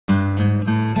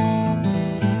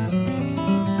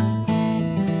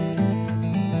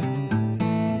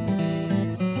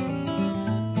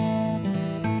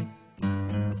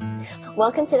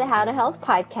Welcome to the How to Health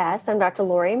podcast. I'm Dr.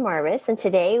 Lori Marvis, and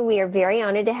today we are very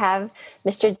honored to have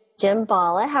Mr. Jim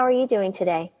Bala. How are you doing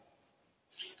today?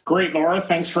 Great, Laura.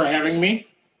 Thanks for having me.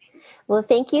 Well,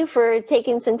 thank you for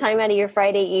taking some time out of your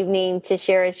Friday evening to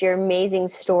share us your amazing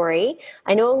story.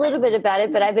 I know a little bit about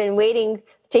it, but I've been waiting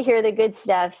to hear the good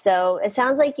stuff. So it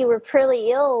sounds like you were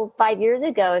pretty ill 5 years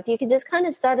ago. If you could just kind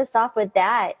of start us off with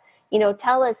that,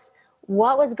 tell us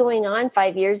what was going on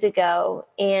 5 years ago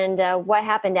and what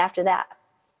happened after that.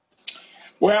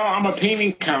 Well, I'm a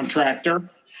painting contractor,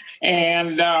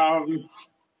 and I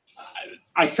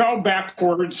fell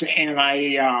backwards and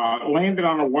I landed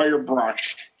on a wire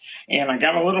brush, and I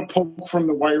got a little poke from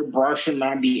the wire brush in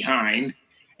my behind,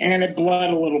 and it bled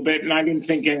a little bit, and I didn't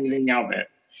think anything of it.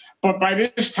 But by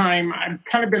this time, I've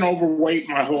kind of been overweight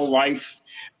my whole life.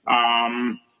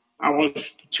 I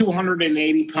was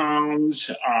 280 pounds.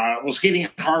 It was getting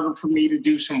harder for me to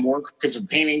do some work as a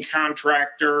painting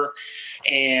contractor.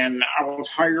 And I was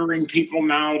hiring people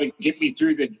now to get me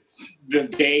through the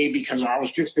day because I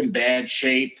was just in bad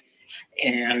shape.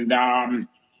 And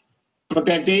but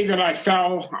that day that I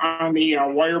fell on the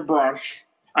wire brush,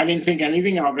 I didn't think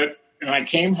anything of it. And I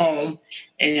came home,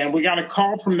 and we got a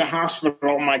call from the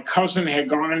hospital. My cousin had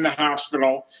gone in the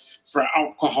hospital for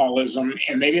alcoholism,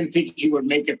 and they didn't think he would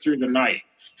make it through the night.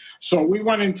 So we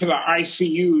went into the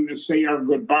ICU to say our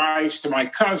goodbyes to my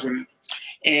cousin,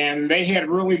 and they had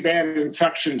really bad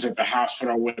infections at the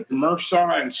hospital with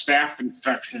MRSA and staph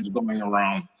infections going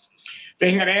around.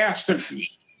 They had asked if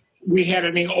we had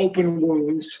any open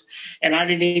wounds, and I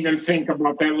didn't even think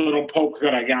about that little poke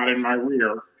that I got in my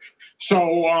rear.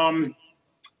 So,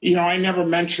 I never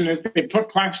mentioned it. They put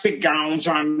plastic gowns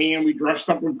on me, and we dressed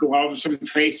up with gloves and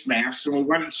face masks, and we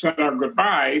went and said our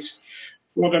goodbyes.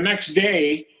 Well, the next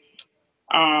day,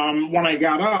 when I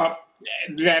got up,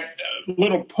 that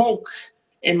little poke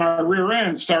in my rear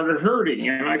end started hurting,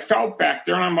 and I felt back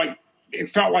there, and I'm like, it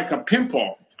felt like a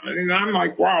pimple. And I'm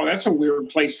like, wow, that's a weird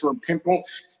place for a pimple,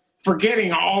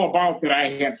 forgetting all about that I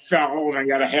had fell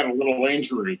and I had a little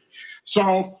injury.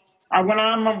 So I went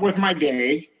on with my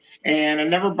day, and it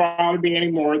never bothered me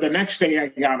anymore. The next day I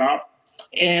got up,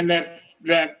 and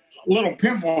that little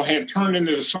pimple had turned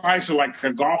into the size of like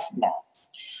a golf ball.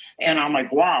 And I'm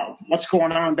like, wow, what's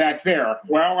going on back there?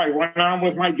 Well, I went on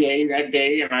with my day that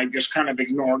day, and I just kind of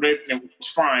ignored it, and it was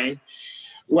fine.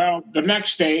 Well, the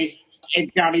next day,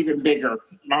 it got even bigger,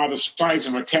 now the size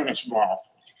of a tennis ball.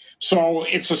 So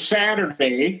it's a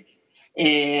Saturday,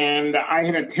 and I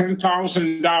had a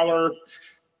 $10,000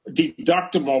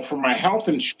 deductible for my health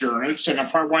insurance, and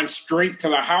if I went straight to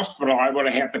the hospital, I would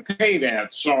have had to pay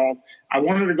that. So I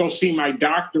wanted to go see my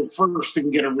doctor first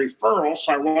and get a referral,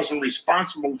 so I wasn't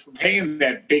responsible for paying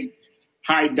that big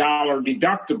high dollar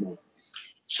deductible.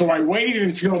 So I waited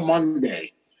until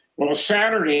Monday. Well,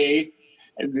 Saturday,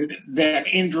 that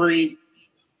injury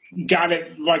got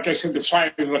it, like I said, the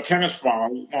size of a tennis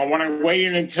ball. Well, when I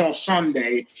waited until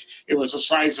Sunday, it was the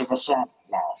size of a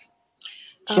softball.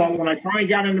 So when I finally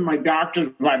got into my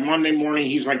doctor by Monday morning,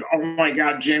 he's like, oh, my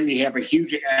God, Jim, you have a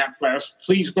huge abscess.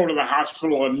 Please go to the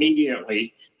hospital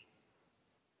immediately.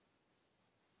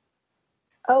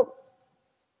 Oh.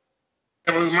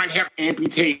 And we might have to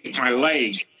amputate my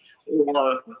leg.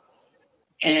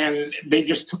 And they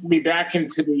just took me back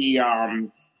into the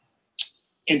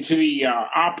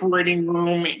operating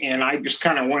room, and I just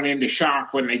kind of went into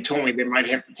shock when they told me they might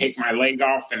have to take my leg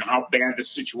off and how bad the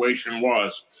situation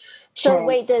was. So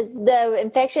wait, the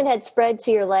infection had spread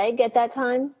to your leg at that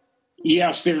time?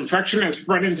 Yes, the infection had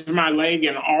spread into my leg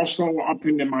and also up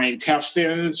into my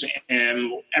intestines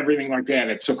and everything like that.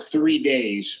 It took 3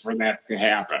 days for that to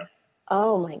happen.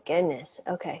 Oh, my goodness.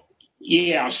 Okay.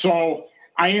 Yeah, so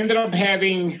I ended up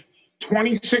having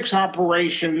 26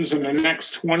 operations in the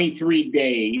next 23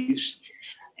 days.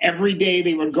 Every day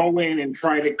they would go in and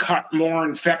try to cut more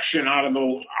infection out of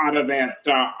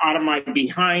my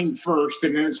behind first,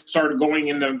 and then it started going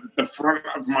into the front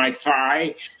of my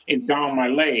thigh and down my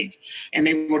leg. And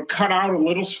they would cut out a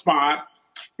little spot,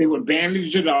 they would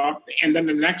bandage it up, and then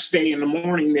the next day in the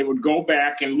morning they would go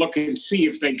back and look and see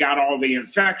if they got all the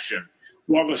infection.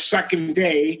 Well, the second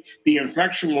day, the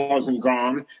infection wasn't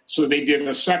gone, so they did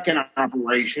a second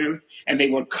operation, and they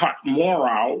would cut more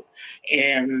out.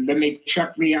 And then they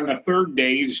checked me on the third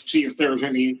day to see if there was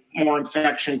any more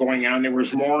infection going on. There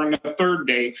was more on the third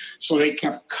day, so they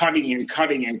kept cutting and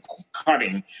cutting and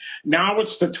cutting. Now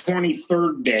it's the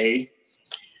 23rd day.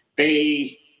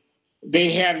 They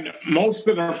had most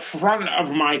of the front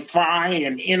of my thigh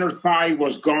and inner thigh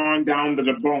was gone down to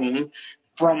the bone.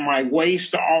 From my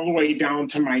waist all the way down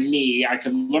to my knee, I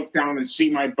could look down and see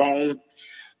my bone.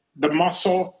 The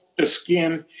muscle the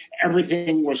skin,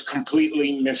 everything was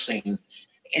completely missing.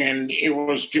 And it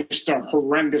was just a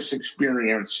horrendous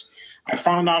experience. I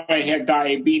found out I had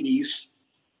diabetes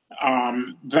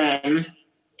then.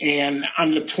 And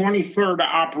on the 23rd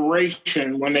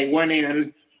operation, when they went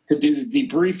in to do the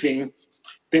debriefing,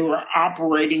 they were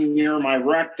operating near my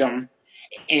rectum.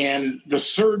 And the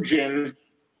surgeon,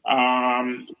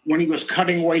 when he was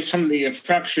cutting away some of the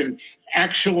infection,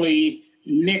 actually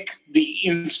nicked the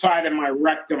inside of my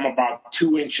rectum about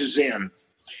 2 inches in.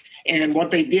 And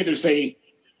what they did is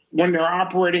when they're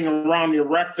operating around your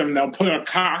rectum, they'll put a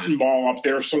cotton ball up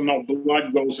there so no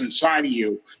blood goes inside of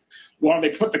you. Well, they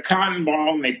put the cotton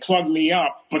ball and they plugged me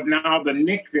up, but now the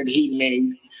nick that he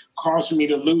made caused me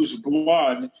to lose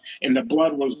blood, and the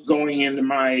blood was going into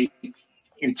my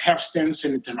intestines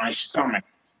and into my stomach.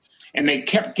 And they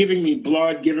kept giving me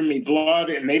blood, and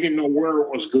they didn't know where it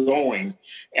was going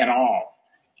at all.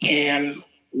 And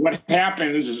what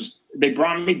happens is they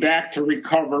brought me back to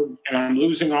recover, and I'm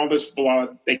losing all this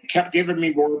blood. They kept giving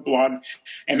me more blood,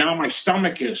 and now my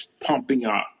stomach is pumping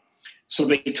up. So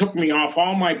they took me off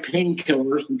all my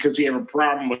painkillers because you have a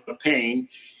problem with the pain.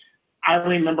 I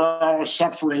remember I was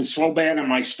suffering so bad, and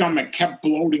my stomach kept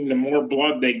bloating the more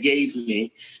blood they gave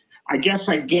me. I guess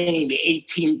I gained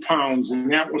 18 pounds,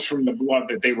 and that was from the blood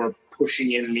that they were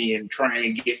pushing in me and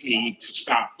trying to get me to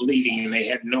stop bleeding, and they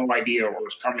had no idea where it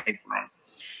was coming from.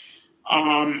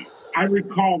 I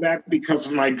recall that because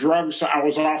of my drugs. I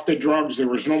was off the drugs. There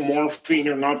was no morphine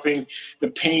or nothing. The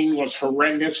pain was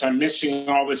horrendous. I'm missing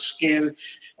all the skin,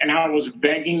 and I was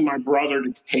begging my brother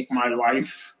to take my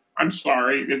life. I'm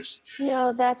sorry.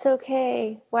 No, that's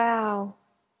okay. Wow.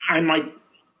 I might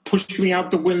push me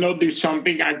out the window, do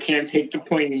something. I can't take the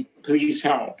plane. Please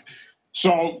help.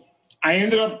 So I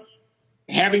ended up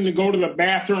having to go to the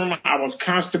bathroom. I was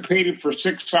constipated for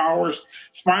 6 hours.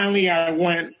 Finally,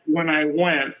 when I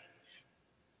went,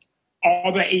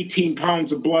 all the 18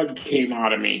 pounds of blood came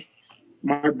out of me.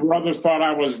 My brother thought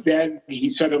I was dead. He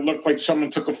said it looked like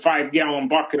someone took a 5-gallon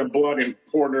bucket of blood and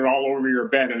poured it all over your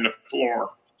bed and the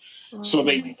floor. So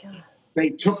they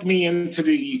took me into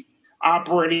the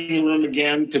operating room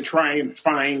again to try and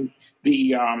find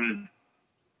the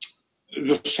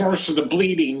source of the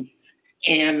bleeding.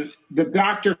 And the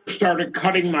doctor started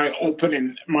cutting my upper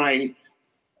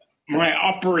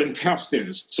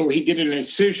intestines. So he did an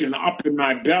incision up in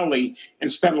my belly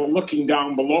instead of looking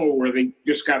down below where they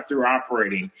just got through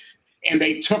operating. And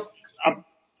they took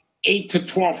 8 to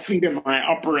 12 feet of my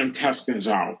upper intestines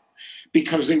out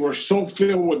because they were so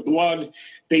filled with blood.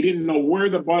 They didn't know where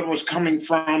the blood was coming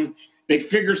from. They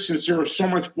figured since there was so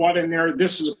much blood in there,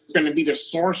 this is going to be the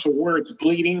source of where it's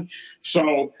bleeding.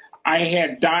 So I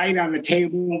had died on the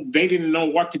table. They didn't know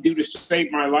what to do to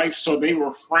save my life, so they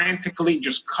were frantically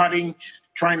just cutting,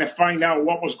 trying to find out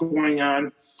what was going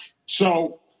on.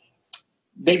 So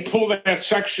they pulled that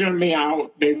section of me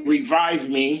out. They revived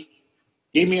me,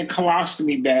 gave me a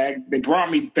colostomy bag. They brought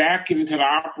me back into the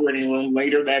operating room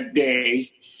later that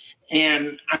day,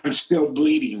 and I'm still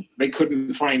bleeding. They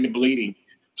couldn't find the bleeding.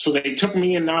 So they took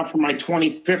me in now for my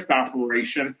 25th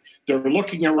operation. They're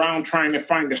looking around trying to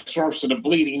find the source of the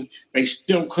bleeding. They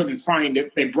still couldn't find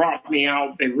it. They brought me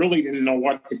out. They really didn't know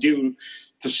what to do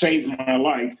to save my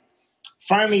life.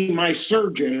 Finally, my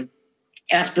surgeon,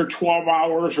 after 12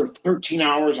 hours or 13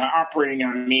 hours of operating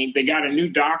on me, they got a new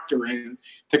doctor in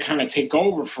to kind of take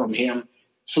over from him.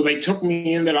 So they took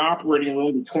me into the operating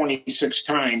room the 26th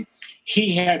time.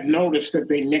 He had noticed that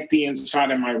they nicked the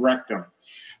inside of my rectum.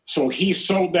 So he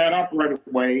sewed that up right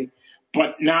away,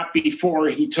 but not before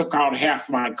he took out half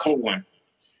my colon.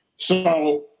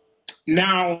 So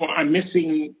now I'm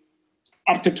missing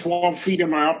up to 12 feet of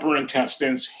my upper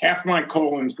intestines. Half my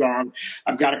colon's gone.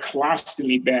 I've got a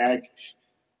colostomy bag.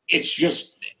 It's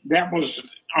just, that was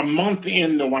a month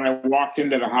into when I walked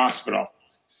into the hospital.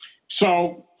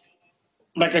 So,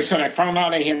 like I said, I found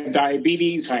out I had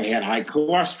diabetes. I had high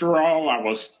cholesterol. I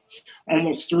was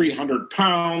almost 300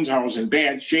 pounds. I was in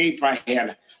bad shape. I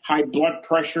had high blood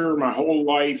pressure my whole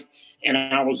life, and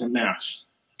I was a mess.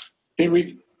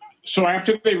 So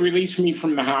after they released me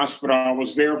from the hospital, I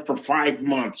was there for 5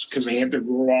 months because they had to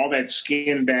grow all that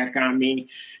skin back on me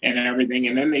and everything.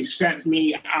 And then they sent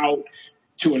me out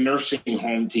to a nursing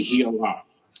home to heal up.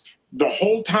 The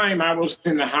whole time I was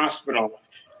in the hospital,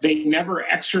 they never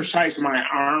exercised my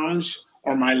arms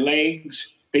or my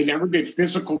legs. They never did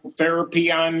physical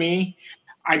therapy on me.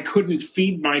 I couldn't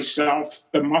feed myself.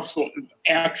 The muscle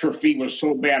atrophy was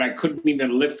so bad I couldn't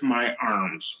even lift my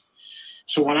arms.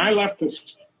 So when I left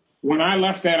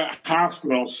that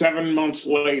hospital 7 months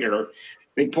later,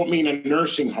 they put me in a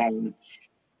nursing home,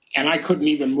 and I couldn't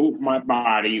even move my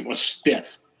body. It was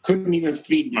stiff. couldn't even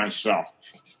feed myself.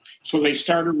 So they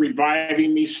started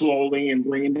reviving me slowly and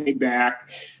bringing me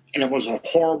back. And it was a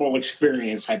horrible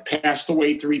experience. I passed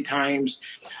away 3 times.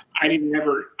 In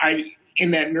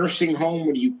that nursing home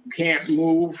when you can't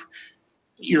move,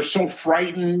 you're so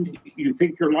frightened. You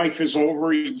think your life is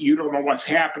over. You don't know what's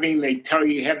happening. They tell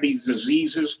you have these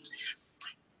diseases.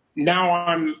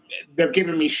 Now they're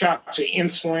giving me shots of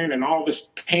insulin and all this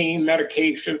pain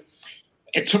medication.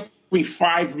 It took me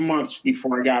 5 months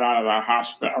before I got out of the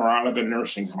hospital or out of the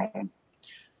nursing home.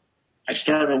 I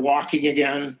started walking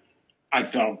again. I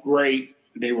felt great.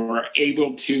 They were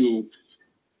able to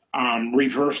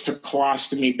reverse the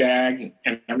colostomy bag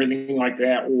and everything like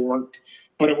that worked.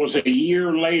 But it was a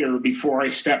year later before I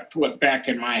stepped foot back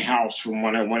in my house from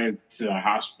when I went into the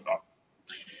hospital.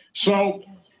 So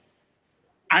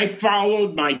I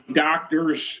followed my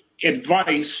doctor's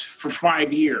advice for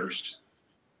 5 years.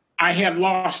 I had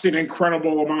lost an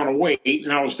incredible amount of weight,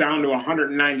 and I was down to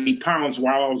 190 pounds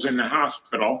while I was in the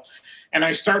hospital. And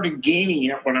I started gaining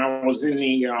it when I was in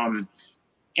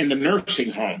the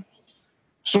nursing home.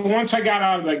 So once I got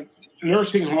out of the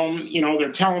nursing home,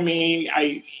 they're telling me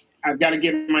I've got to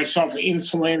give myself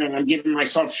insulin, and I'm giving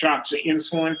myself shots of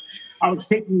insulin. I was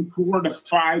taking 4 to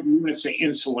 5 units of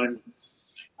insulin,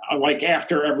 like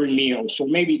after every meal, so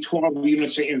maybe 12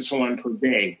 units of insulin per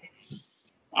day.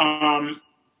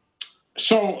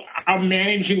 So I'm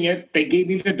managing it. They gave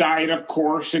me the diet, of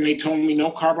course, and they told me no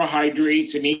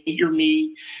carbohydrates and eat your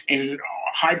meat and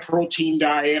high protein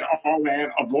diet, all that,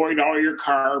 avoid all your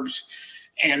carbs.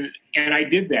 And I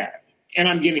did that. And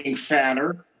I'm getting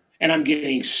fatter and I'm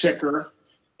getting sicker.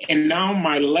 And now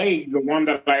my leg, the one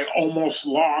that I almost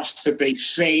lost that they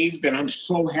saved, and I'm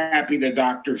so happy the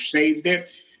doctor saved it.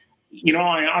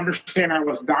 I understand I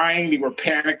was dying. They were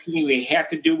panicking. They had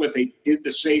to do what they did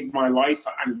to save my life.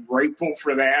 I'm grateful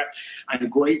for that. I'm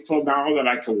grateful now that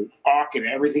I can walk and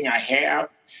everything I have.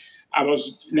 I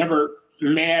was never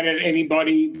mad at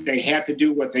anybody. They had to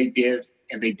do what they did,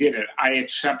 and they did it. I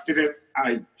accepted it.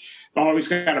 I've always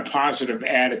got a positive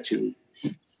attitude.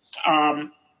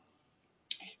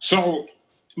 So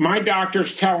my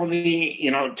doctor's telling me,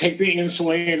 take the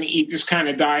insulin, eat this kind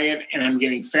of diet, and I'm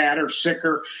getting fatter,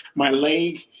 sicker. My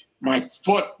leg, my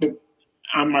foot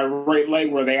on my right leg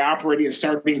where they operated is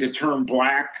starting to turn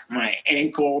black, my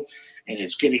ankle, and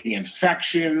it's getting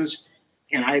infections.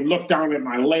 And I look down at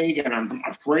my leg, and I'm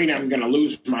afraid I'm going to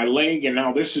lose my leg. And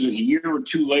now this is a year or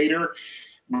two later.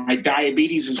 My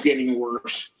diabetes is getting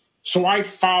worse. So I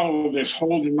followed this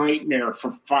whole nightmare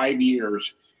for 5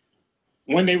 years.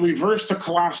 When they reversed the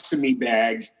colostomy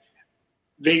bag,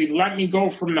 they let me go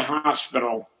from the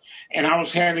hospital, and I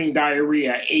was having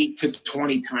diarrhea 8 to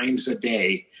 20 times a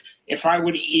day. If I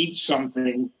would eat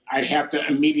something, I'd have to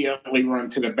immediately run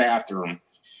to the bathroom.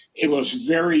 It was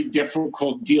very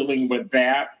difficult dealing with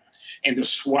that and the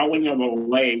swelling of the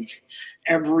leg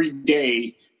every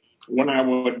day.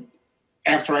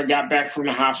 After I got back from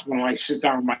the hospital, I sit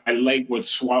down, my leg would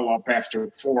swell up after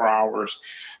 4 hours.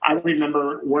 I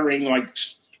remember wearing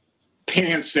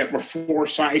pants that were 4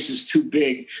 sizes too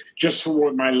big just for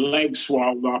when my leg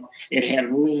swelled up. It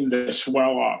had room to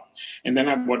swell up. And then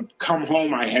I would come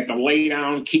home. I had to lay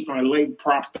down, keep my leg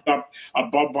propped up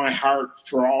above my heart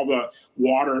for all the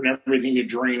water and everything to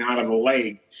drain out of the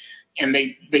leg. And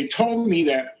they told me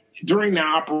that during the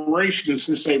operation,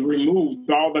 since they removed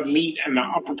all the meat and the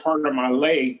upper part of my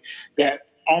leg, that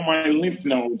all my lymph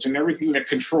nodes and everything that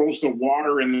controls the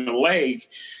water in the leg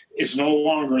is no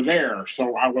longer there.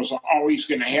 So I was always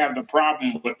going to have the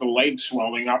problem with the leg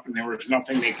swelling up, and there was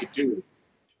nothing they could do.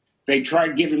 They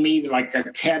tried giving me like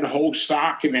a Ted Ho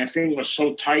sock, and that thing was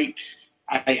so tight,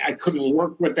 I couldn't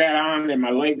work with that on, and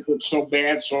my leg hurt so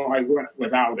bad, so I went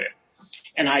without it.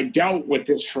 And I dealt with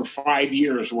this for 5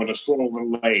 years with a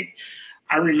swollen leg.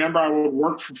 I remember I would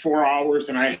work for 4 hours,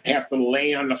 and I'd have to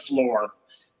lay on the floor.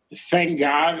 Thank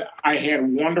God I had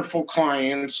wonderful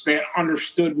clients that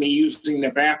understood me using the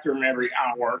bathroom every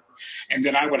hour, and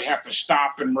that I would have to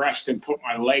stop and rest and put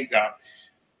my leg up.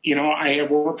 I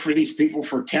have worked for these people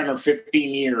for 10 or 15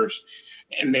 years,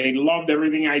 and they loved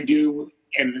everything I do.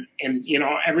 And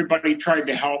everybody tried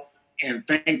to help. And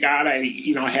thank God I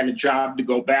had a job to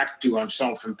go back to. I'm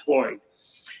self-employed.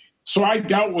 So I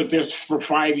dealt with this for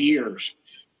 5 years.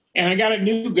 And I got a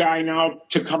new guy now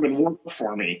to come and work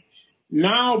for me.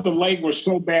 Now the leg was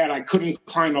so bad I couldn't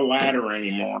climb a ladder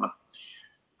anymore.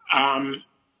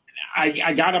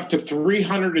 I got up to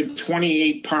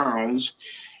 328 pounds,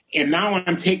 and now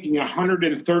I'm taking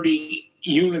 130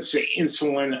 units of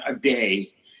insulin a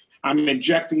day. I'm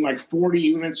injecting like 40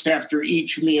 units after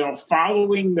each meal,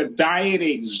 following the diet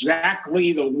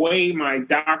exactly the way my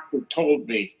doctor told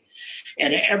me.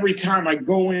 And every time I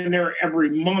go in there every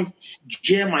month,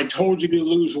 Jim, I told you to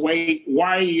lose weight.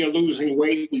 Why are you losing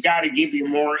weight? We got to give you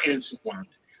more insulin.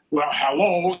 Well,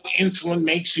 hello, insulin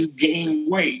makes you gain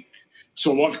weight.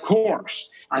 So, of course,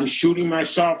 I'm shooting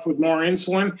myself with more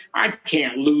insulin. I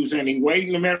can't lose any weight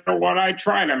no matter what I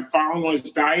tried. I'm following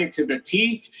this diet to the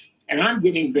T, and I'm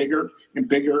getting bigger and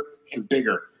bigger and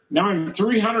bigger. Now I'm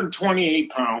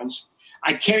 328 pounds.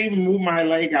 I can't even move my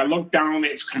leg. I look down.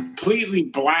 It's completely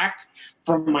black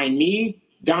from my knee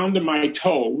down to my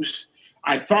toes.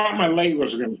 I thought my leg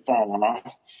was going to fall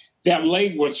off. That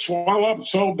leg would swell up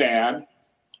so bad.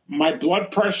 My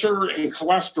blood pressure and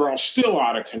cholesterol still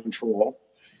out of control.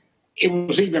 It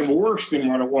was even worse than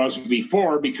what it was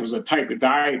before because of the type of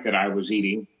diet that I was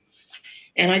eating.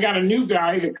 And I got a new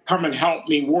guy to come and help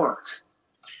me work.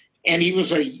 And he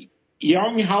was a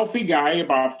young, healthy guy,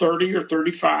 about 30 or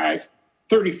 35.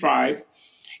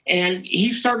 And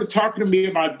he started talking to me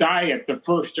about diet the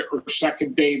first or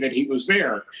second day that he was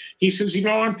there. He says,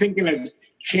 I'm thinking of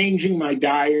changing my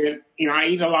diet. I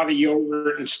eat a lot of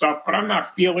yogurt and stuff, but I'm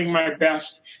not feeling my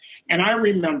best. And I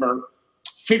remember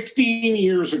 15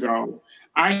 years ago,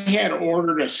 I had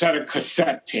ordered a set of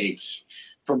cassette tapes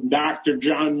from Dr.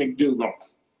 John McDougall.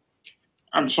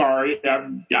 I'm sorry,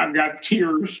 I've got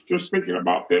tears just thinking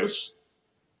about this.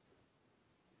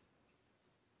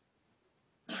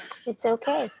 It's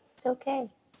okay. It's okay.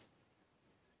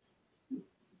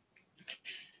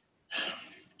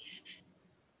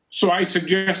 So I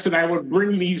suggested I would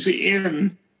bring these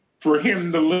in for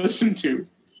him to listen to.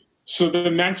 So the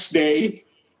next day,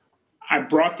 I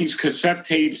brought these cassette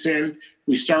tapes in.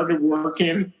 We started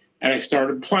working, and I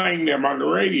started playing them on the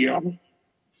radio.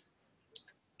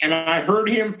 And I heard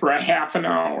him for a half an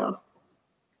hour.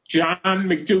 John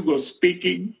McDougall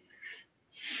speaking.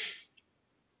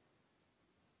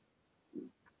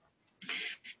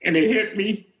 And it hit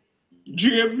me,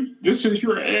 Jim, this is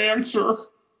your answer.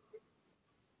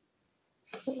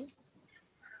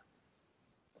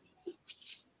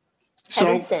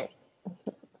 So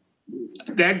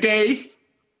that day,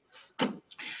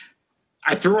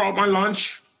 I threw out my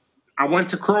lunch. I went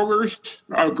to Kroger's,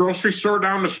 a grocery store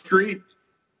down the street,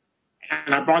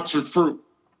 and I bought some fruit.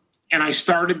 And I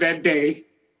started that day.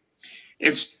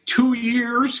 It's 2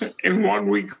 years and 1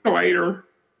 week later.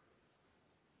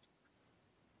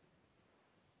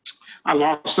 I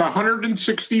lost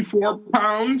 164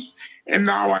 pounds, and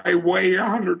now I weigh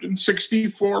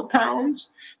 164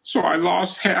 pounds. So I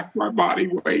lost half my body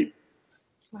weight.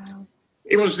 Wow.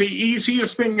 It was the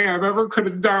easiest thing I've ever could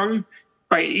have done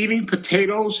by eating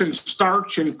potatoes and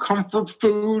starch and comfort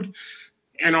food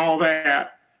and all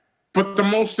that. But the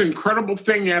most incredible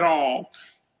thing at all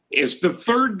is the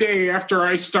third day after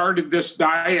I started this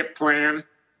diet plan,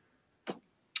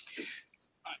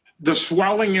 the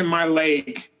swelling in my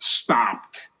leg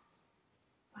stopped.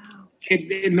 Wow.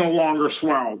 It no longer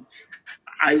swelled.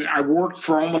 I worked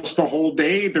for almost the whole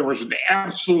day. There was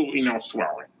absolutely no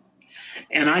swelling.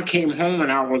 And I came home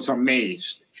and I was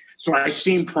amazed. So I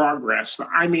seen progress.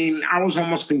 I mean, I was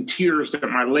almost in tears that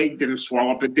my leg didn't swell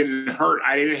up. It didn't hurt.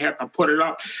 I didn't have to put it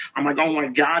up. I'm like, oh my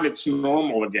God, it's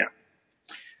normal again.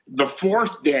 The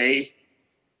fourth day,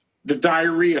 the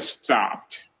diarrhea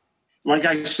stopped. Like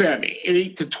I said,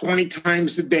 8 to 20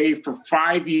 times a day for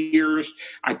 5 years,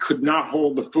 I could not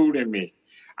hold the food in me.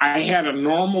 I had a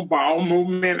normal bowel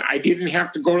movement. I didn't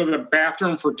have to go to the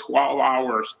bathroom for 12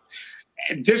 hours.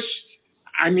 This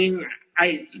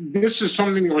is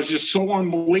something that was just so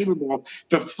unbelievable.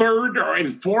 The third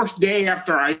and fourth day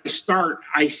after I start,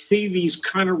 I see these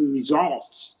kind of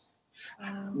results.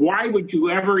 Wow. Why would you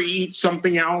ever eat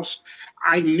something else?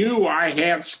 I knew I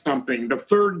had something. The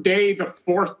third day, the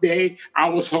fourth day, I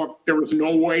was hooked. There was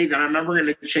no way that I'm ever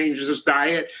going to change this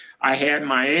diet. I had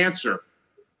my answer.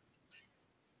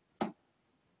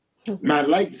 My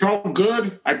leg felt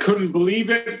good. I couldn't believe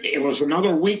it. It was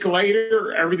another week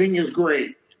later. Everything is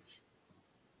great.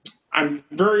 I'm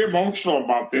very emotional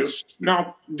about this.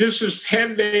 Now, this is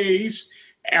 10 days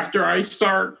after I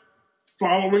start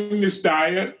following this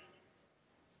diet.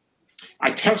 I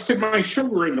tested my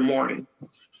sugar in the morning.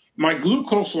 My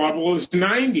glucose level is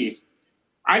 90.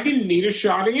 I didn't need a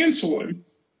shot of insulin.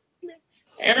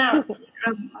 And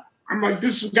I'm like,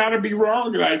 this has got to be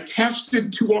wrong. And I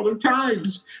tested 2 other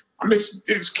times.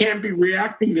 This can't be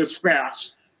reacting this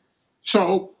fast.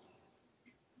 So,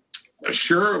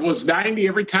 sure, it was 90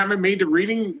 every time I made the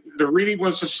reading. The reading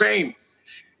was the same.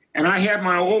 And I had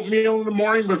my oatmeal in the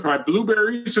morning with my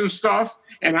blueberries and stuff,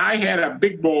 and I had a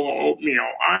big bowl of oatmeal.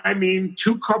 I mean,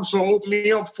 2 cups of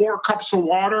oatmeal, 4 cups of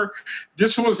water.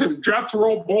 This was a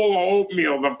Jethro bowl of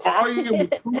oatmeal. The volume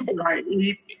of food that I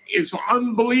eat is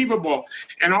unbelievable.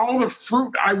 And all the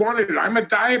fruit I wanted. I'm a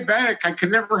diabetic. I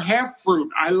could never have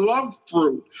fruit. I love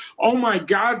fruit. Oh my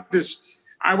God,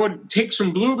 I would take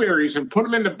some blueberries and put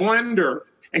them in the blender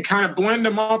and kind of blend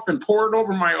them up and pour it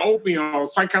over my oatmeal.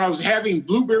 It's like I was having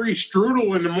blueberry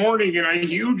strudel in the morning in a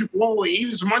huge bowl.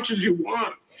 Eat as much as you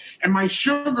want. And my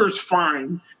sugar's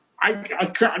fine. I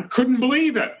couldn't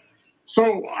believe it.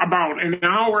 So about an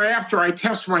hour after I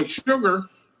test my sugar's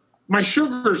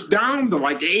down to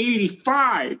like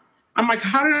 85. I'm like,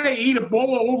 how did I eat a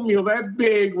bowl of oatmeal that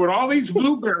big with all these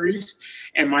blueberries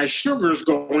and my sugar's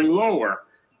going lower?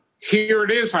 Here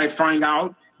it is, I find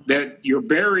out that your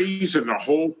berries and the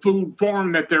whole food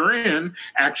form that they're in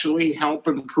actually help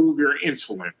improve your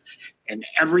insulin. And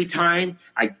every time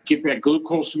I get that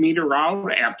glucose meter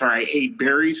out after I ate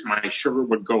berries, my sugar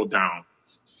would go down.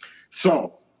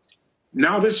 So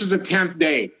now this is the 10th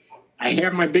day. I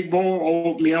have my big bowl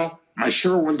of oatmeal. My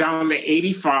sugar went down to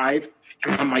 85.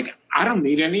 And I'm like, I don't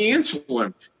need any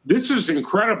insulin. This is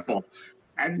incredible.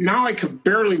 And now I could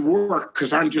barely work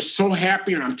because I'm just so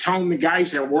happy, and I'm telling the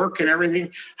guys at work and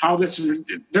everything how this is.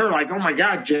 They're like, oh my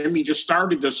God, Jim, you just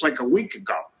started this like a week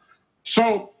ago.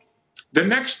 So the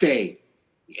next day,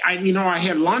 I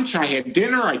had lunch, I had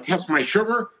dinner, I tested my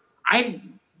sugar.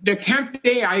 The 10th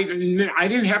day, I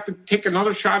didn't have to take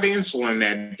another shot of insulin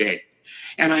that day.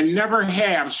 And I never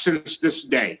have since this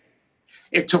day.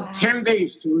 It took 10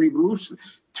 days to reverse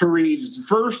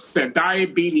the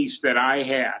diabetes that I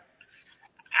had.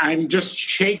 I'm just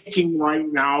shaking right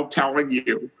now telling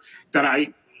you that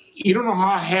you don't know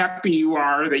how happy you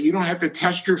are that you don't have to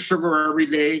test your sugar every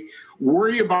day,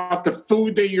 worry about the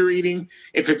food that you're eating,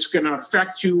 if it's going to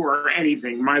affect you or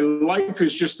anything. My life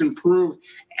has just improved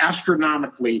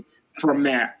astronomically from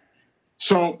that.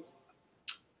 So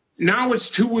now it's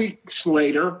 2 weeks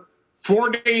later, 4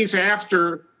 days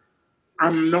after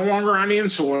I'm no longer on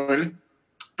insulin.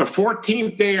 The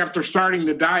 14th day after starting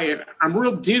the diet, I'm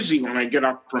real dizzy when I get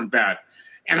up from bed,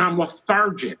 and I'm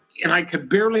lethargic, and I could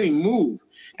barely move.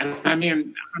 And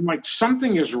I'm like,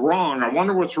 something is wrong. I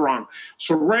wonder what's wrong.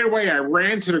 So right away, I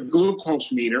ran to the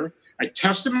glucose meter. I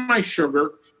tested my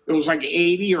sugar. It was like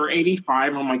 80 or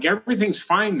 85. I'm like, everything's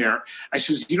fine there. I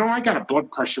says, I got a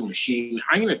blood pressure machine.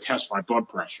 I'm going to test my blood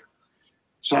pressure.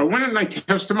 So I went and I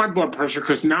tested my blood pressure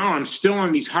because now I'm still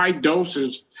on these high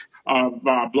doses of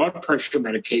blood pressure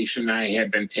medication that I had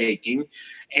been taking,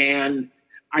 and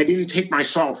I didn't take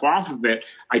myself off of it.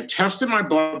 I tested my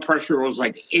blood pressure. It was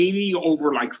like 80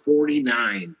 over like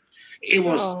 49. It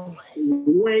was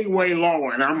way, way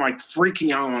low, and I'm like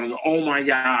freaking out. I'm like, oh, my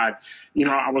God.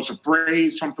 I was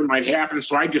afraid something might happen,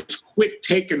 so I just quit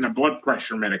taking the blood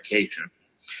pressure medication.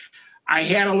 I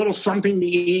had a little something to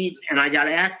eat, and I got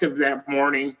active that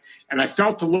morning, and I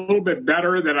felt a little bit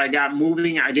better that I got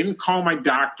moving. I didn't call my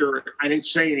doctor. I didn't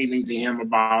say anything to him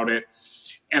about it,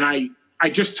 and I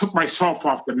just took myself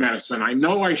off the medicine. I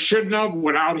know I shouldn't have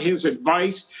without his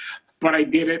advice, but I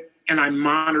did it, and I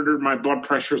monitored my blood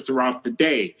pressure throughout the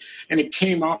day, and it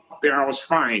came up there. I was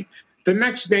fine. The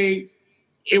next day,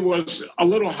 it was a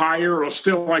little higher. It was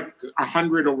still like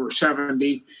 100 over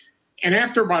 70. And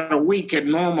after about a week, it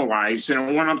normalized, and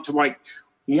it went up to like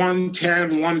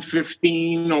 110,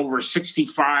 115 over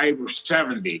 65 or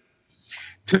 70.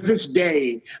 To this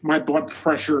day, my blood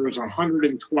pressure is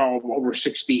 112 over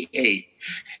 68.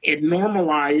 It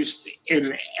normalized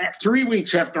in 3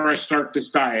 weeks after I start this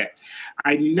diet.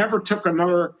 I never took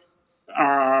another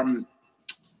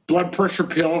blood pressure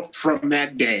pill from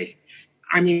that day.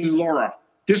 Laura,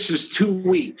 this is 2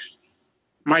 weeks.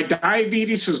 My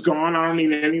diabetes is gone. I don't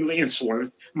need any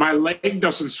insulin. My leg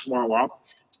doesn't swell up,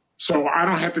 so I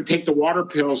don't have to take the water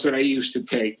pills that I used to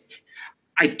take.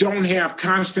 I don't have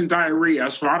constant diarrhea,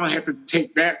 so I don't have to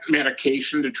take that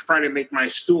medication to try to make my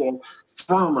stool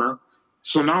firmer.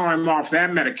 So now I'm off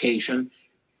that medication,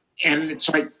 and it's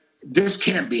like, this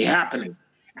can't be happening.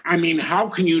 How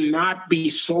can you not be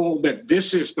sold that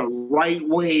this is the right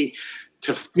way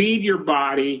to feed your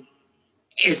body?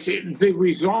 The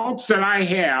results that I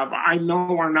have, I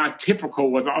know are not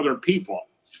typical with other people.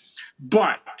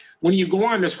 But when you go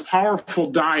on this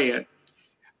powerful diet,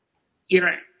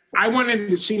 I went in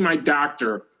to see my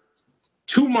doctor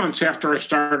 2 months after I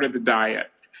started the diet.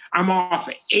 I'm off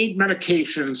 8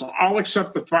 medications, all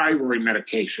except the thyroid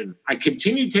medication. I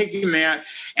continued taking that,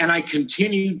 and I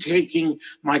continued taking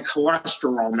my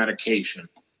cholesterol medication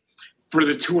for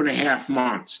the 2.5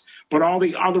 months. But all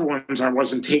the other ones I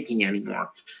wasn't taking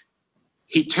anymore.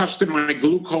 He tested my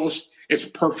glucose. It's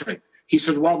perfect. He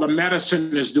said, well, the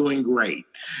medicine is doing great.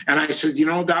 And I said, you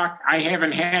know, doc, I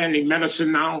haven't had any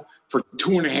medicine now for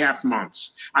 2.5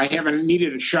 months. I haven't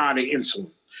needed a shot of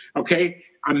insulin. Okay.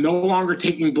 I'm no longer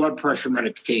taking blood pressure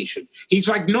medication. He's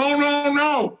like, no, no,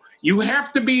 no. You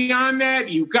have to be on that.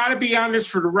 You've got to be on this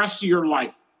for the rest of your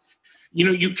life. You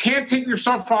know, you can't take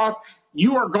yourself off.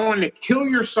 You are going to kill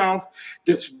yourself.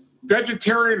 This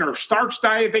vegetarian or starch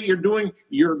diet that you're doing,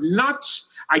 you're nuts.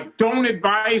 I don't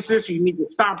advise this. You need to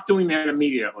stop doing that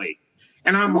immediately.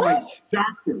 And I'm like,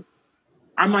 doctor,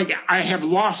 I'm like, I have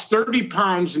lost 30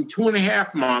 pounds in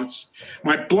 2.5 months.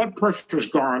 My blood pressure's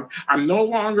gone. I'm no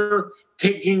longer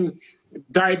taking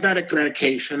diabetic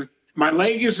medication. My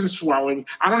leg isn't swelling.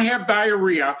 I don't have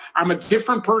diarrhea. I'm a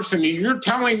different person. You're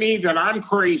telling me that I'm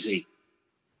crazy.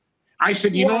 I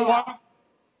said, you know what?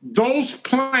 Those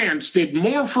plants did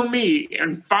more for me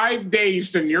in 5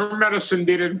 days than your medicine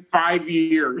did in 5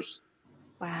 years.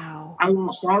 Wow. I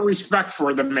lost all respect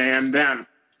for the man then.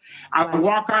 I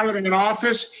walk out of an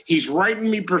office. He's writing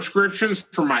me prescriptions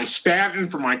for my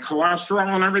statin, for my cholesterol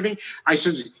and everything. I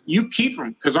said, you keep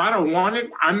them because I don't want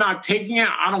it. I'm not taking it.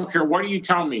 I don't care what you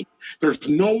tell me. There's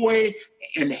no way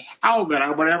in hell that I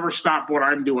would ever stop what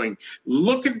I'm doing.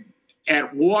 Look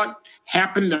at what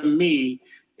happened to me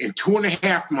in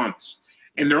 2.5 months.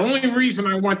 And the only reason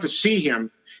I went to see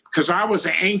him, because I was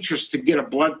anxious to get a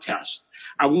blood test.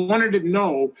 I wanted to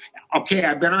know, okay,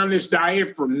 I've been on this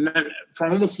diet for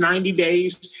almost 90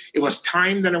 days. It was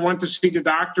time that I went to see the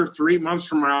doctor 3 months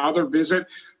from my other visit.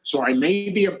 So I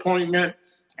made the appointment,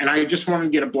 and I just wanted to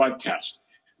get a blood test.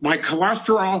 My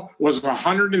cholesterol was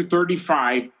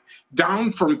 135,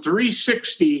 down from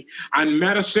 360 on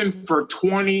medicine for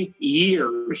 20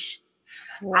 years.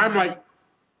 Wow. I'm like,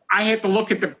 I had to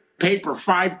look at the paper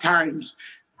 5 times.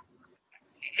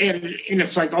 And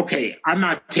it's like, okay, I'm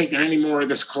not taking any more of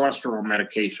this cholesterol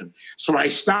medication. So I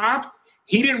stopped.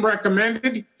 He didn't recommend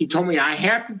it. He told me I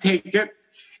had to take it.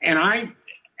 And I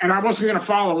wasn't going to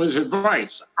follow his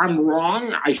advice. I'm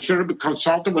wrong. I should have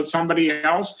consulted with somebody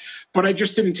else, but I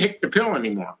just didn't take the pill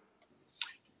anymore.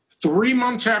 3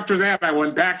 months after that, I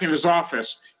went back in his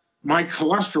office. My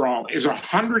cholesterol is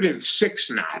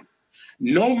 106 now.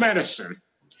 No medicine.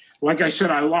 Like I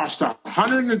said, I lost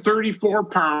 134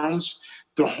 pounds.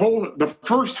 The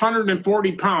first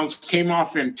 140 pounds came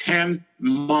off in 10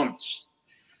 months.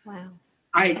 Wow.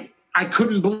 I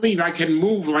couldn't believe I could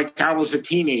move like I was a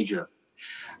teenager.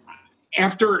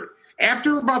 After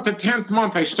about the 10th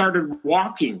month, I started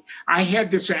walking. I had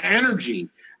this energy.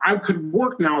 I could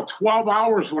work now 12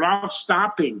 hours without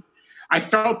stopping. I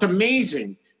felt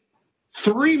amazing.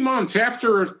 3 months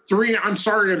after I'm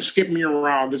sorry I'm skipping you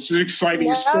around. This is exciting.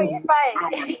 No, you're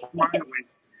fine.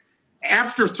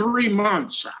 After 3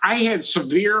 months, I had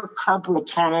severe carpal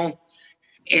tunnel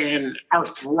and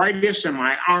arthritis in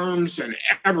my arms and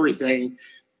everything.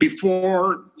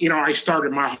 Before, I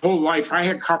started my whole life, I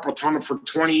had carpal tunnel for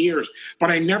 20 years, but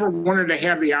I never wanted to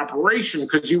have the operation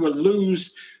because you would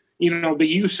lose, the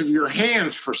use of your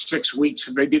hands for 6 weeks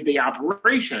if they did the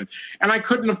operation. And I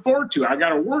couldn't afford to. I got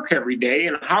to work every day.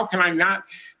 And how can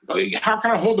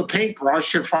I hold a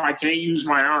paintbrush if I can't use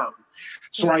my arm?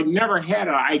 So I never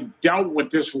I dealt with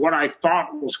this, what I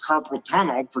thought was carpal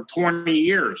tunnel for 20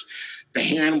 years. The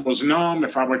hand was numb.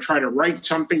 If I would try to write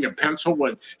something, a pencil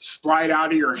would slide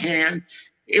out of your hand.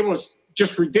 It was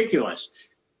just ridiculous.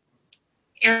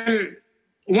 And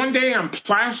one day I'm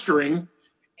plastering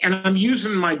and I'm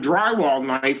using my drywall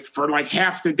knife for like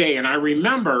half the day. And I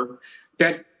remember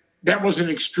that was an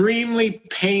extremely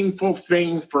painful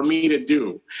thing for me to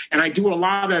do. And I do a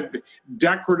lot of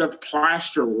decorative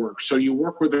plaster work. So you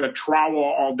work with a trowel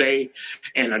all day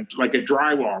and like a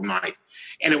drywall knife.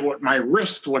 And my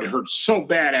wrist would hurt so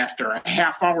bad after a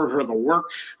half hour worth of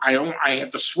work. I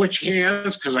had to switch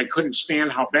hands because I couldn't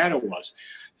stand how bad it was.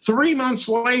 3 months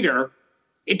later,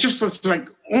 it just was like,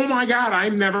 oh, my God, I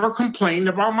never complained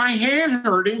about my hand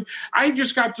hurting. I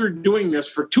just got through doing this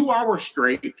for 2 hours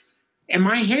straight. And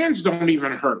my hands don't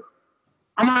even hurt.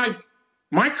 I'm like,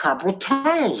 my carpal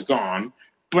tunnel's gone,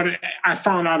 but I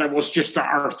found out it was just the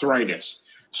arthritis.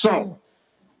 So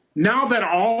now that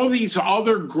all these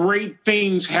other great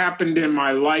things happened in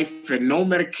my life and no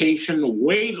medication,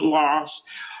 weight loss,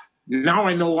 now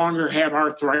I no longer have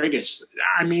arthritis.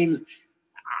 I mean,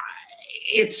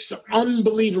 it's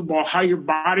unbelievable how your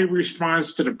body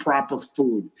responds to the proper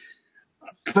food.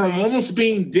 From almost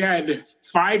being dead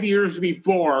 5 years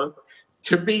before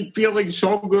to be feeling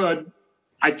so good,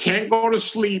 I can't go to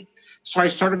sleep. So I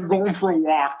started going for a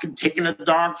walk and taking a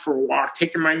dog for a walk,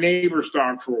 taking my neighbor's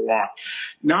dog for a walk.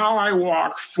 Now I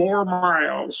walk 4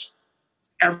 miles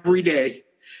every day.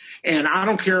 And I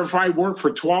don't care if I work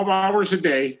for 12 hours a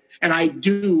day, and I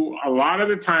do a lot of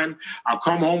the time, I'll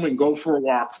come home and go for a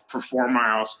walk for 4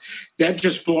 miles. That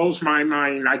just blows my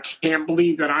mind. I can't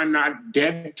believe that I'm not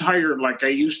dead tired like I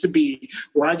used to be,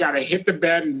 where I got to hit the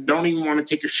bed and don't even want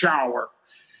to take a shower.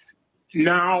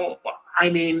 Now, I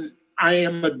mean, I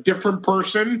am a different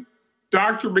person.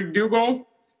 Dr. McDougall,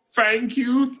 thank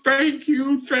you, thank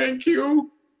you, thank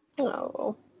you.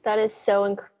 Oh, that is so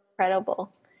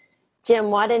incredible.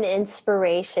 Jim, what an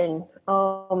inspiration.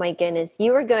 Oh my goodness.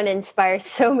 You are going to inspire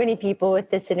so many people with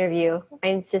this interview.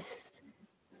 I'm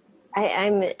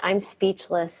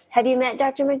speechless. Have you met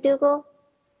Dr. McDougall?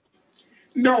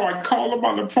 No, I called him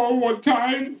on the phone one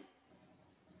time,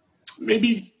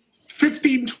 maybe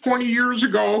 15, 20 years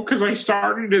ago, because I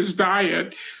started his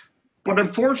diet. But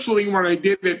unfortunately, when I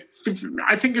did it,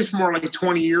 I think it's more like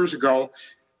 20 years ago,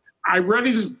 I read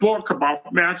his book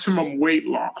about maximum weight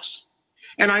loss.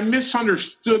 And I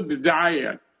misunderstood the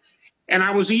diet. And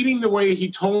I was eating the way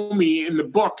he told me in the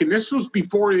book. And this was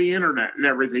before the internet and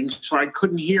everything. So I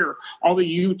couldn't hear all the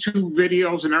YouTube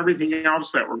videos and everything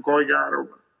else that were going on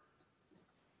over.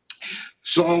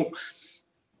 So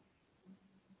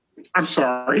I'm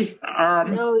sorry.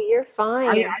 No, you're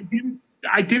fine.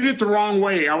 I did it the wrong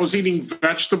way. I was eating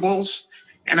vegetables.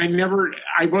 And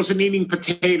I wasn't eating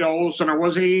potatoes, and I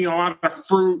wasn't eating a lot of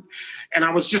fruit. And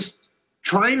I was just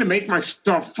trying to make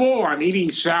myself full on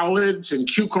eating salads and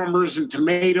cucumbers and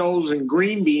tomatoes and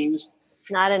green beans.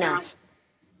 Not enough.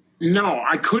 No,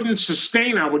 I couldn't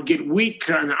sustain. I would get weak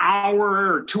an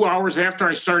hour or 2 hours after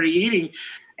I started eating.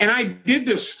 And I did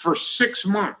this for 6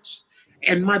 months.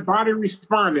 And my body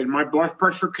responded. My blood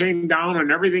pressure came down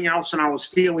and everything else, and I was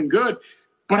feeling good.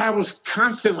 But I was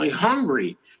constantly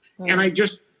hungry. And I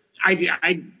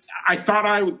thought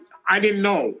I didn't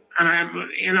know.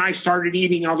 And I started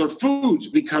eating other foods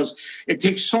because it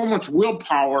takes so much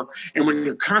willpower. And when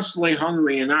you're constantly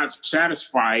hungry and not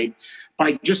satisfied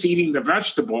by just eating the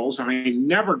vegetables, I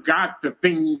never got the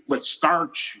thing with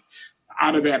starch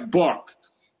out of that book.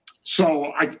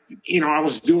 So I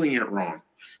was doing it wrong.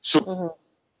 So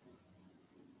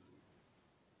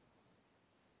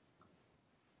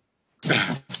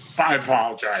I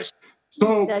apologize.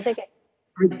 So that's okay.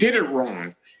 I did it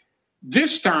wrong.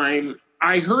 This time,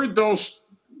 I heard those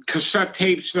cassette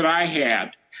tapes that I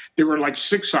had. They were like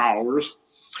 6 hours.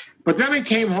 But then I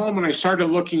came home and I started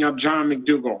looking up John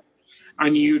McDougall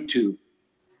on YouTube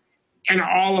and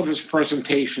all of his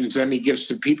presentations that he gives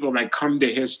to people that come to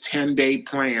his 10-day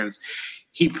plans.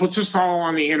 He puts us all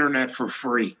on the internet for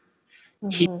free.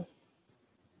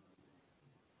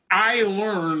 I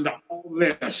learned all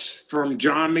this from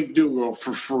John McDougall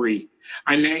for free.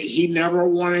 He never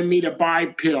wanted me to buy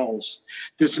pills.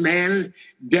 This man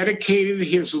dedicated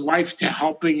his life to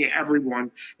helping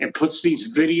everyone and puts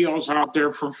these videos out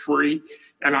there for free.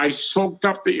 And I soaked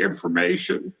up the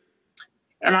information.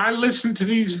 And I listened to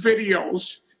these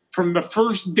videos from the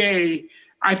first day.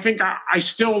 I think I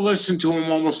still listen to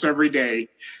them almost every day.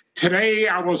 Today,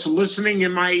 I was listening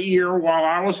in my ear while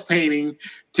I was painting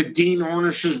to Dean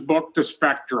Ornish's book, The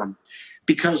Spectrum,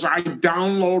 because I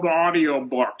download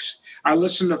audiobooks. I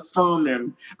listen to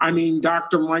Furman.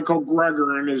 Dr. Michael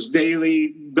Greger and his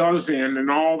Daily Dozen and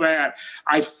all that.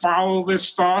 I follow this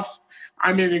stuff.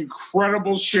 I'm in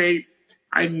incredible shape.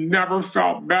 I never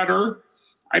felt better.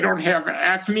 I don't have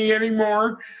acne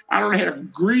anymore. I don't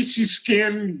have greasy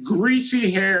skin,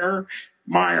 greasy hair.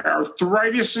 My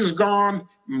arthritis is gone.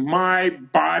 My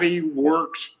body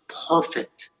works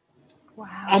perfect. Wow.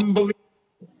 Unbelievable.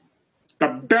 The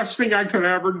best thing I could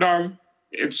have ever done.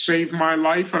 It saved my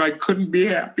life, and I couldn't be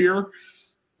happier.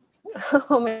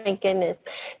 Oh, my goodness.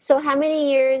 So how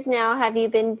many years now have you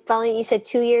been following? You said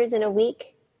 2 years and a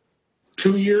week?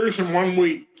 2 years and 1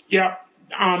 week. Yep.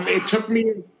 It took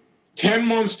me 10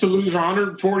 months to lose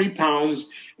 140 pounds,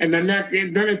 and then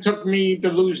it took me to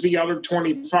lose the other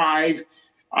 25,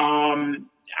 4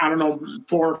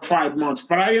 or 5 months.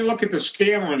 But I didn't look at the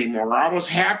scale anymore. I was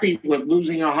happy with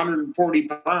losing 140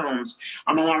 pounds.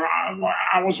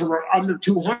 I was under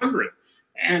 200,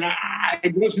 and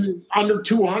I wasn't under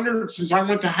 200 since I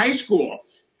went to high school.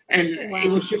 And It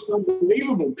was just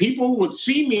unbelievable. People would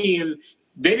see me, and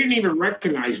they didn't even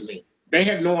recognize me. They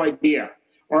had no idea.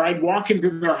 Or I'd walk into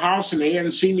their house and they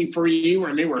hadn't seen me for a year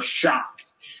and they were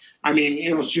shocked.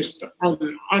 It was just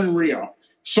unreal.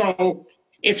 So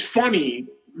it's funny.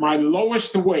 My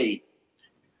lowest weight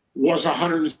was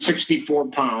 164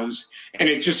 pounds. And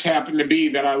it just happened to be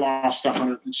that I lost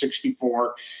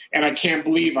 164. And I can't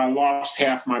believe I lost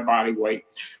half my body weight.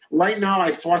 Right now,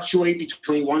 I fluctuate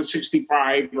between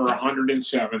 165 or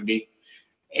 170.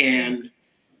 And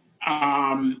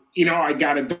I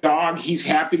got a dog. He's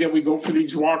happy that we go for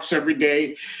these walks every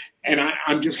day, and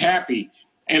I'm just happy.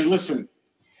 And listen,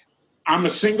 I'm a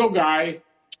single guy.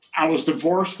 I was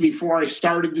divorced before I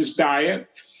started this diet,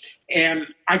 and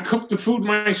I cook the food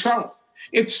myself.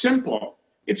 It's simple.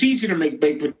 It's easy to make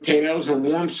baked potatoes or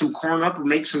warm some corn up or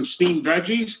make some steamed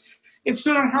veggies. It's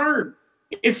not hard.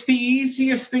 It's the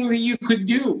easiest thing that you could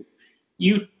do.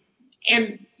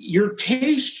 And your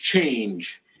taste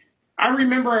change. I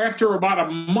remember after about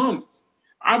a month,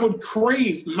 I would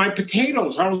crave my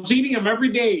potatoes. I was eating them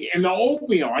every day, and the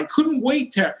oatmeal. I couldn't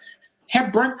wait to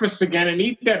have breakfast again and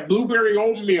eat that blueberry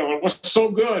oatmeal. It was so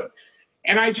good.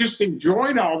 And I just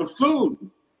enjoyed all the food.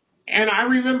 And I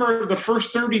remember the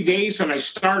first 30 days that I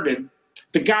started,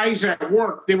 the guys at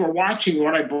work, they were watching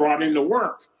what I brought into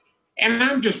work. And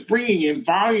I'm just bringing in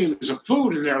volumes of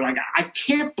food, and they're like, I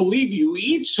can't believe you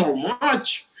eat so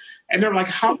much. And they're like,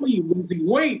 how are you losing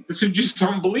weight? This is just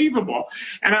unbelievable.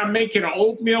 And I'm making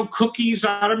oatmeal cookies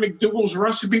out of McDougall's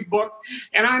recipe book,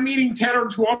 and I'm eating 10 or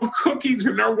 12 cookies,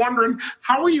 and they're wondering,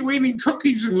 how are you eating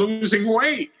cookies and losing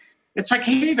weight? It's like,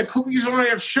 hey, the cookies only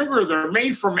have sugar. They're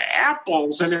made from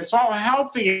apples, and it's all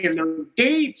healthy, and they're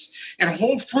dates and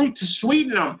whole fruit to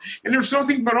sweeten them. And there's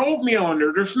nothing but oatmeal in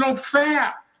there. There's no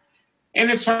fat. And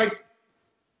it's like,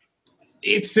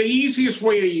 it's the easiest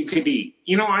way that you could eat.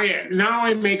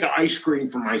 I make ice cream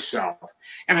for myself,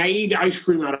 and I eat ice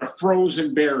cream out of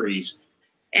frozen berries.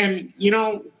 And,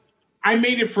 I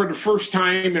made it for the first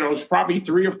time, and it was probably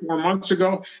 3 or 4 months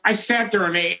ago. I sat there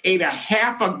and ate a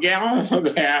half a gallon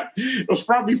of that. It was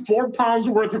probably 4 pounds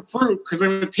worth of fruit because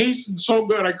it tasted so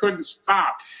good I couldn't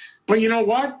stop. But you know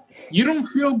what? You don't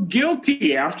feel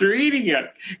guilty after eating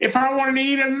it. If I wanted to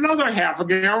eat another half a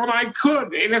gallon, I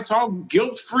could. And it's all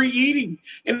guilt-free eating.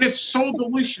 And it's so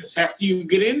delicious after you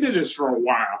get into this for a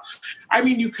while. I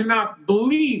mean, you cannot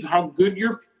believe how good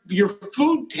your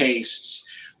food tastes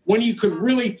when you could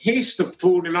really taste the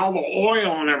food and all the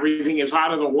oil and everything is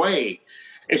out of the way.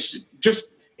 It's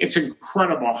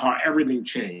incredible how everything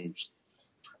changed.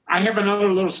 I have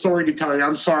another little story to tell you.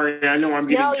 I'm sorry. I know I'm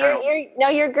getting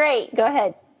you're great. Go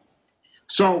ahead.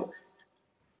 So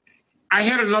I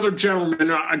had another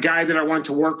gentleman, a guy that I went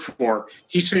to work for.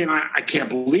 He's saying, I can't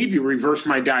believe you reversed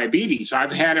my diabetes.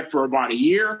 I've had it for about a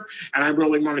year, and I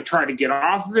really want to try to get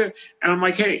off of it. And I'm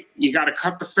like, hey, you got to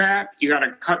cut the fat. You got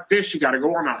to cut this. You got to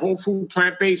go on a whole food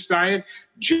plant-based diet.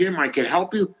 Jim, I can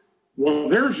help you. Well,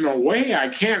 there's no way I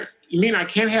can't. You mean I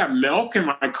can't have milk in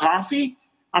my coffee?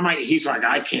 He's like,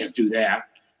 I can't do that.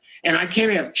 And I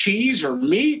can't have cheese or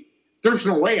meat? There's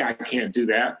no way I can't do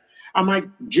that. I'm like,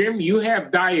 Jim, you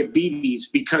have diabetes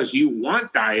because you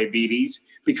want diabetes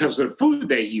because of the food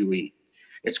that you eat.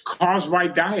 It's caused by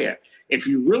diet. If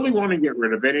you really want to get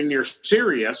rid of it and you're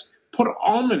serious, put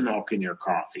almond milk in your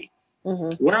coffee.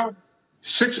 Mm-hmm. Well,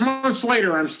 6 months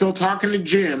later, I'm still talking to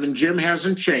Jim, and Jim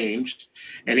hasn't changed.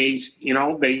 And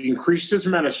they increased his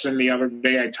medicine the other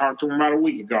day. I talked to him about a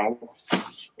week ago.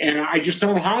 And I just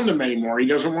don't hound him anymore. He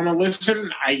doesn't want to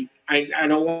listen. I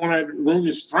don't want to ruin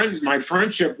my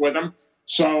friendship with him.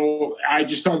 So I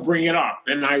just don't bring it up.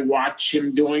 And I watch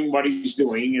him doing what he's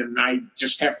doing, and I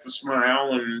just have to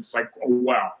smile, and it's like, oh,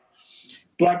 well.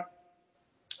 But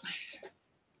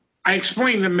I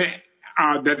explained to him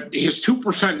that his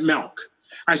 2% milk.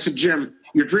 I said, Jim,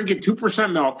 you're drinking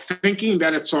 2% milk thinking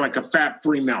that it's like a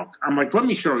fat-free milk. I'm like, let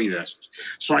me show you this.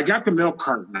 So I got the milk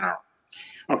carton out.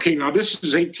 Okay, now this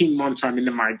is 18 months I'm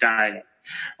into my diet.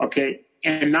 Okay,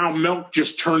 and now milk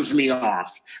just turns me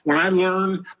off. When I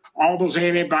learn all those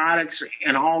antibiotics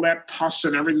and all that pus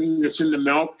and everything that's in the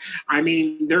milk, I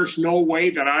mean, there's no way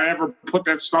that I ever put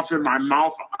that stuff in my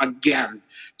mouth again.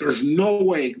 There's no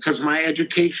way, because my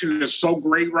education is so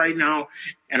great right now,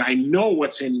 and I know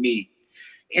what's in me.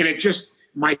 And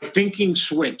my thinking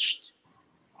switched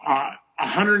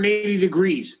 180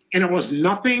 degrees, and it was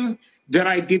nothing that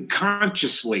I did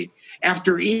consciously.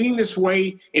 After eating this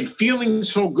way and feeling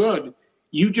so good,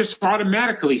 you just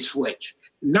automatically switch.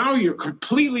 Now you're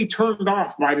completely turned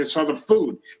off by this other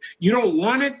food. You don't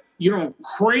want it, you don't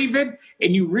crave it,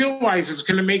 and you realize it's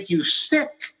going to make you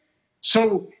sick.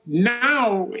 So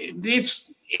now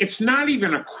it's not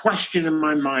even a question in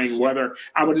my mind whether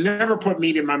I would never put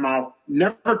meat in my mouth,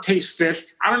 never taste fish.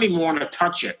 I don't even want to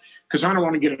touch it because I don't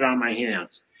want to get it on my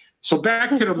hands. So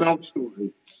back to the milk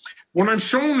story. When I'm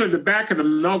showing her the back of the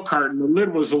milk carton, the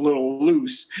lid was a little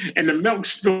loose, and the milk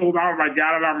spilled out, and I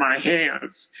got it on my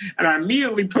hands. And I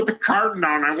immediately put the carton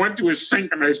down. I went to his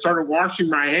sink, and I started washing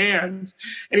my hands.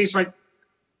 And he's like,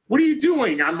 what are you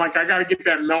doing? I'm like, I got to get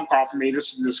that milk off of me.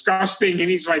 This is disgusting. And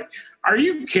he's like, are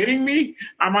you kidding me?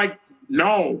 I'm like,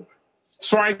 no.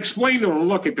 So I explained to him,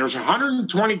 look, there's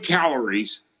 120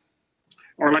 calories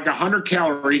or like 100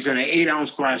 calories in an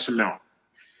 8-ounce glass of milk.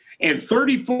 And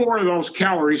 34 of those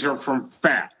calories are from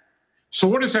fat. So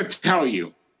what does that tell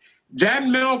you? That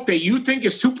milk that you think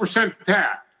is 2%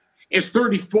 fat is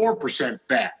 34%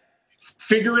 fat.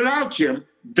 Figure it out, Jim.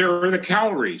 There are the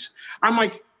calories. I'm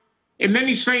like, and then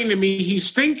he's saying to me,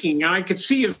 he's thinking, and I could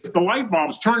see the light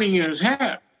bulbs turning in his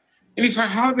head. And he's like,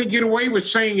 how did they get away with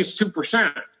saying it's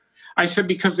 2%? I said,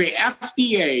 because the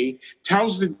FDA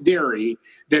tells the dairy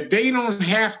that they don't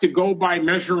have to go by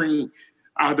measuring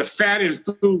the fat in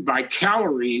food by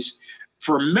calories.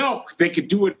 For milk, they could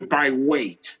do it by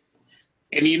weight.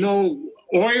 And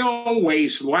oil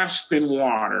weighs less than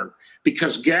water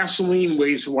because gasoline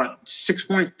weighs,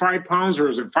 6.5 pounds, or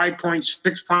is it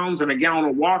 5.6 pounds? And a gallon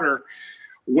of water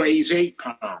weighs 8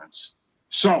 pounds.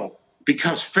 So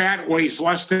because fat weighs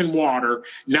less than water,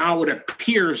 now it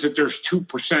appears that there's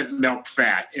 2% milk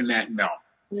fat in that milk.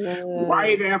 Yeah.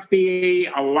 Why the FDA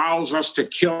allows us to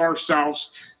kill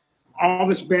ourselves, all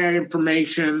this bad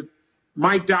information.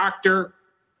 My doctor,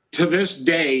 to this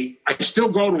day, I still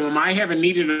go to him. I haven't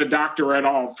needed a doctor at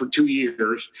all for 2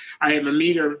 years. I have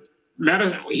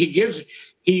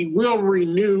he will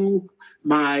renew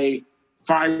my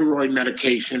thyroid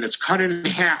medication. It's cut in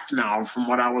half now from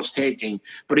what I was taking,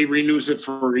 but he renews it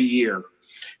for a year.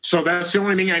 So that's the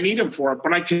only thing I need him for.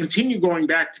 But I continue going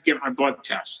back to get my blood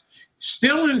tests.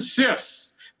 Still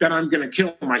insists that I'm going to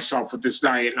kill myself with this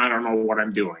diet, and I don't know what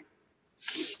I'm doing.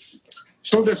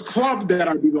 So this club that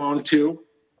I belong to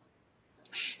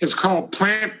is called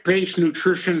Plant-Based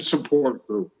Nutrition Support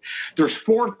Group. There's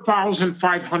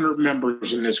 4,500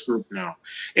 members in this group now.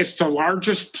 It's the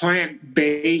largest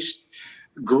plant-based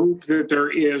group that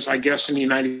there is, I guess, in the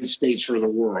United States or the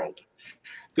world.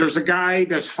 There's a guy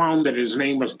that's founded, his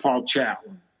name was Paul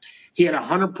Chapman. He had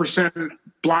 100%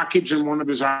 blockage in one of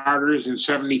his arteries and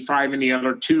 75 in the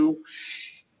other two.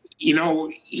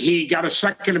 He got a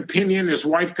second opinion. His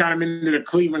wife got him into the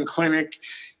Cleveland Clinic.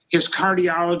 His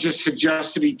cardiologist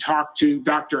suggested he talk to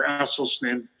Dr.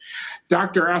 Esselstyn.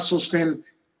 Dr. Esselstyn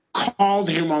called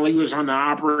him while he was on the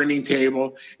operating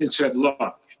table and said,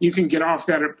 look, you can get off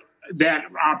that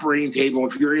operating table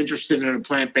if you're interested in a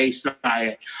plant-based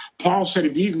diet. Paul said,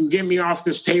 if you can get me off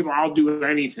this table, I'll do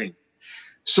anything.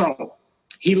 So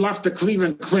he left the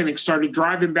Cleveland Clinic, started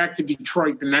driving back to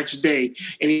Detroit the next day,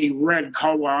 and he read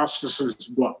Caldwell Esteson's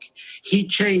book. He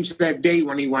changed that day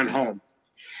when he went home.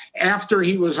 After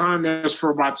he was on this for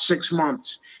about 6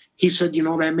 months, he said,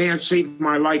 that man saved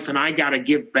my life, and I got to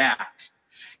give back.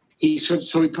 He said,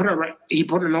 so he put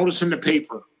a notice in the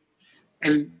paper.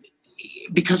 And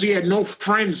because he had no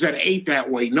friends that ate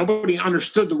that way, nobody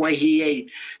understood the way he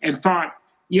ate, and thought,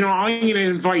 I'm going to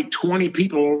invite 20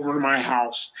 people over to my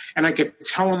house, and I could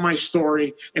tell them my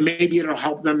story, and maybe it'll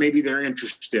help them. Maybe they're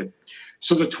interested.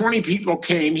 So the 20 people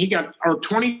came.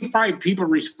 25 people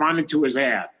responded to his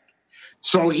ad.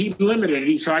 So he limited it.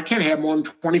 He said, I can't have more than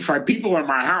 25 people in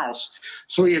my house.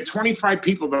 So he had 25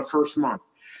 people the first month.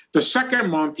 The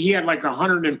second month, he had like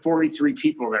 143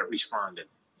 people that responded.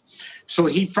 So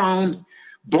he found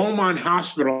Beaumont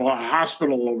Hospital, a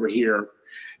hospital over here,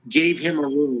 gave him a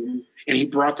room, and he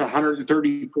brought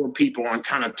 134 people and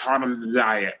kind of taught them the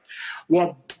diet.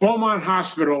 Well, Beaumont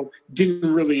Hospital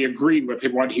didn't really agree with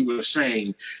what he was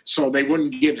saying, so they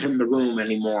wouldn't give him the room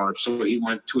anymore. So he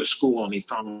went to a school and he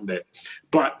found it.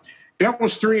 But that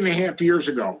was 3.5 years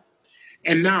ago.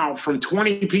 And now from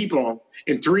 20 people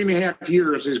in 3.5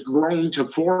 years has grown to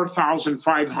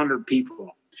 4,500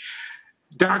 people.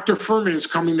 Dr. Furman is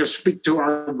coming to speak to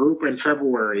our group in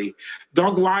February.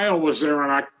 Doug Lyle was there on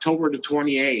October the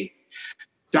 28th.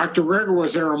 Dr. Greger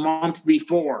was there a month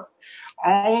before.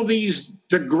 All of these,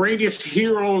 the greatest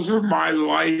heroes of my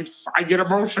life. I get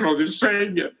emotional just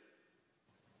saying it.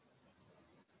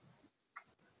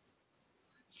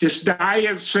 This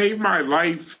diet saved my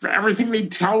life. Everything they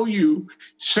tell you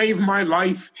saved my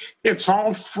life. It's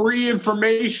all free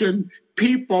information.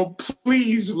 People,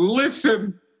 please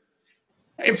listen.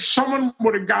 If someone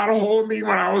would have got a hold of me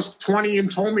when I was 20 and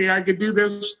told me I could do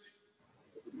this,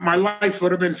 my life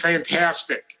would have been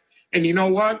fantastic. And you know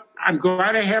what? I'm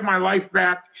glad I have my life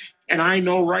back, and I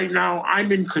know right now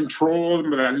I'm in control of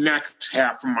the next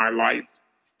half of my life.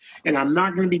 And I'm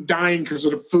not going to be dying because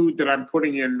of the food that I'm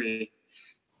putting in me.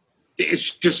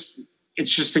 It's just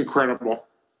incredible.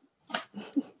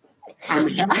 I'm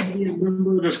happy to be a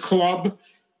member of this club.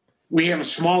 We have a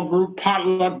small group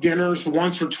potluck dinners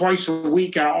once or twice a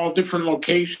week at all different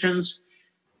locations.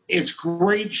 It's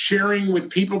great sharing with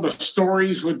people the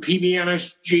stories with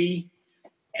PBNSG.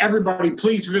 everybody,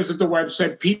 please visit the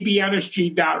website,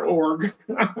 pbnsg.org.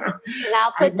 And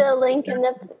I'll put the link in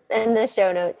the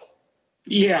show notes.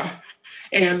 Yeah.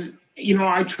 And,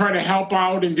 I try to help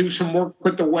out and do some work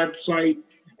with the website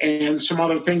and some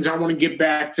other things. I want to give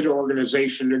back to the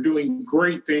organization. They're doing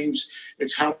great things.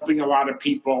 It's helping a lot of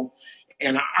people.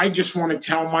 And I just want to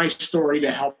tell my story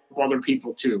to help other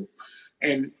people too.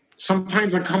 And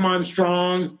sometimes I come on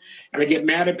strong and I get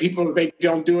mad at people if they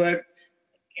don't do it.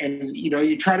 And,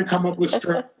 you try to come up with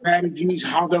strategies,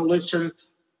 how they'll listen.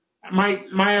 My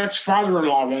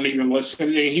ex-father-in-law won't even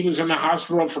listen. He was in the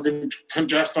hospital for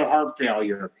congestive heart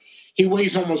failure. He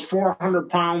weighs almost 400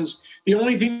 pounds. The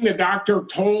only thing the doctor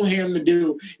told him to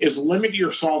do is limit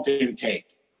your salt intake.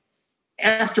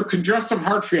 After congestive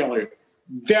heart failure,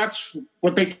 that's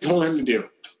what they told him to do.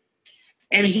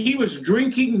 And he was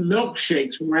drinking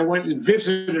milkshakes when I went and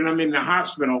visited him in the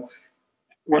hospital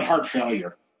with heart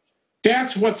failure.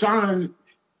 That's what's on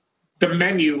the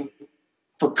menu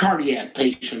for cardiac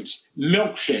patients,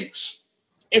 milkshakes.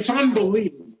 It's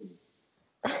unbelievable.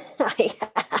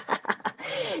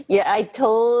 Yeah,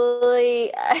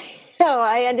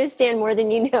 I understand more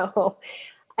than you know.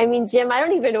 I mean, Jim, I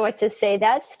don't even know what to say.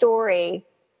 That story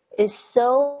is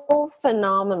so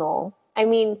phenomenal. I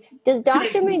mean, does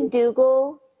Dr.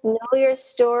 McDougall know your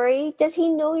story? Does he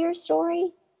know your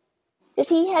story? Has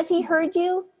he heard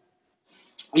you?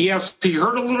 Yes, he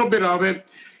heard a little bit of it.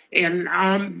 And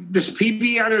this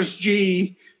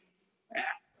PBNSG,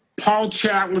 Paul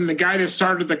Chatlin, the guy that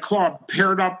started the club,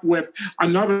 paired up with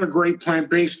another great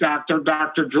plant-based doctor,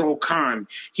 Dr. Joel Kahn.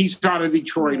 He's out of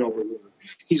Detroit over there.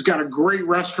 He's got a great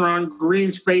restaurant, Green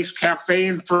Space Cafe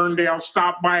in Ferndale.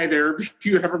 Stop by there if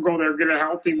you ever go there, get a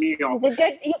healthy meal. He's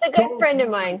a good friend of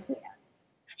mine.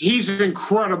 He's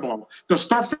incredible. The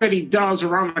stuff that he does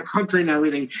around the country and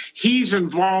everything, he's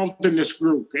involved in this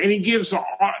group. And he gives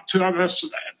to us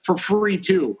for free,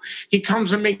 too. He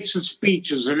comes and makes his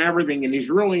speeches and everything, and he's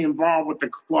really involved with the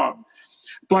club.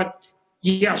 But,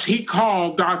 yes, he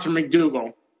called Dr.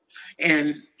 McDougall,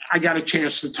 and I got a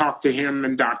chance to talk to him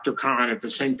and Dr. Kahn at the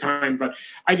same time. But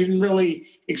I didn't really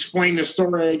explain the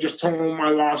story. I just told him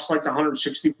I lost like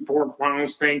 164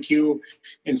 pounds, thank you,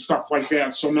 and stuff like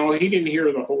that. So, no, he didn't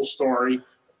hear the whole story.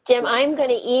 Jim, I'm going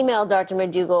to email Dr.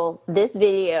 McDougall this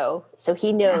video so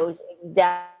he knows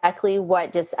exactly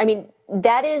what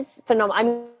that is phenomenal. I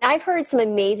mean, I've heard some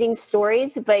amazing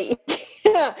stories, but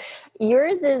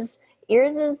yours is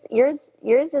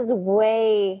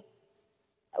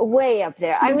way up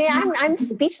there. I mean, I'm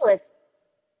speechless.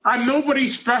 I'm nobody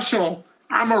special.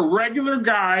 I'm a regular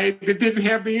guy that didn't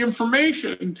have the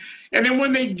information. And then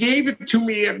when they gave it to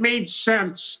me, it made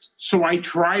sense. So I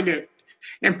tried it.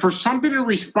 And for something to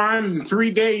respond in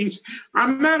 3 days,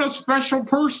 I'm not a special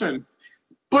person.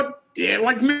 But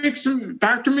like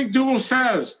Dr. McDougall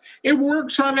says, it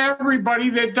works on everybody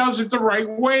that does it the right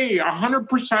way,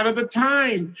 100% of the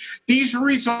time. These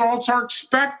results are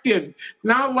expected.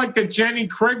 Not like the Jenny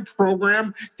Craig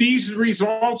program. These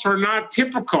results are not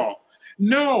typical.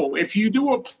 No, if you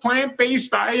do a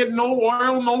plant-based diet, no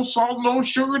oil, no salt, no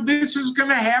sugar, this is going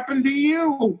to happen to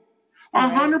you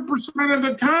 100% of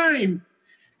the time.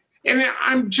 And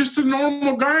I'm just a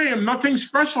normal guy. I'm nothing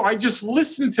special. I just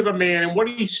listened to the man, and what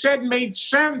he said made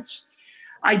sense.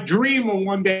 I dream of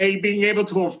one day being able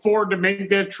to afford to make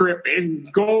that trip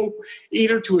and go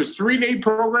either to his 3-day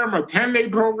program or 10-day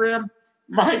program.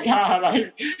 My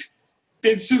God,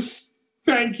 it's just,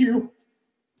 thank you.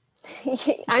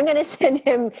 I'm going to send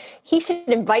him. He should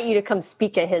invite you to come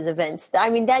speak at his events.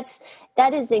 I mean, that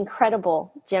is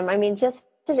incredible, Jim. I mean,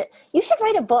 you should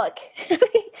write a book.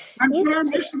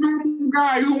 I'm just a normal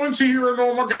guy who wants to hear a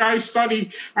normal guy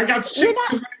study. I got sick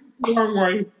the wrong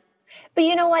way. But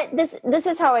you know what? This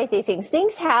is how I think things.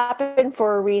 Things happen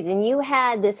for a reason. You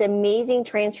had this amazing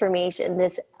transformation,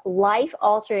 this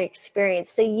life-altering experience,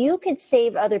 so you could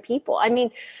save other people. I mean,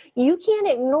 you can't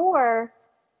ignore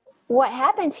what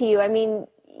happened to you. I mean,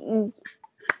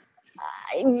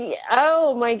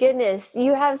 oh my goodness,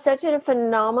 you have such a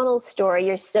phenomenal story.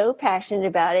 You're so passionate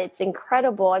about it. It's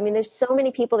incredible. I mean, there's so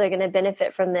many people that are going to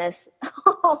benefit from this.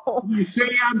 You say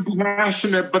I'm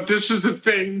passionate, but this is the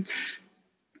thing.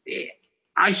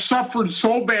 I suffered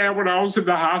so bad when I was in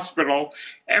the hospital.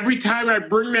 Every time I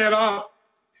bring that up,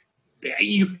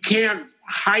 you can't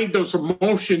hide those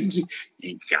emotions.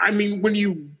 I mean, when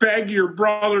you beg your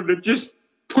brother to just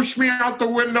push me out the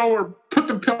window or put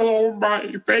the pillow over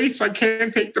my face, I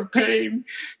can't take the pain.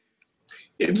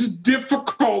 It's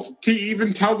difficult to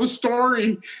even tell the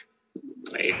story.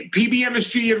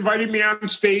 PBMSG invited me on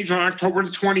stage on October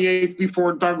the 28th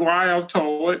before Doug Lyle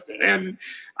told it. And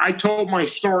I told my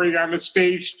story on the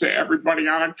stage to everybody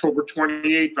on October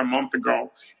 28th a month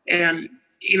ago. And,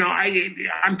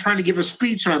 I'm trying to give a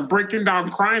speech and I'm breaking down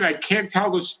crying. I can't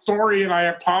tell the story and I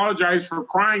apologize for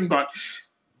crying, but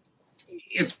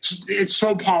it's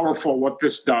so powerful what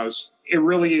this does. It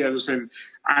really is. And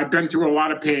I've been through a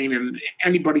lot of pain and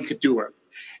anybody could do it.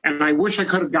 And I wish I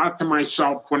could have got to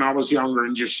myself when I was younger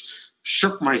and just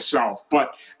shook myself,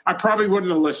 but I probably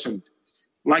wouldn't have listened.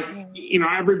 Like,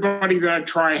 everybody that I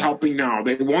try helping now,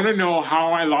 they want to know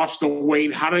how I lost the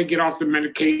weight, how to get off the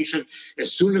medication.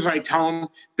 As soon as I tell them,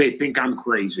 they think I'm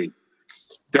crazy.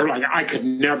 They're like, I could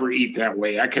never eat that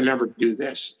way. I can never do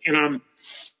this. And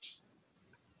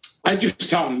I just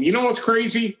tell them, you know what's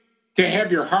crazy? To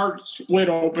have your heart split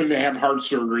open, to have heart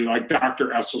surgery, like Dr.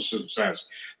 Esselstyn says.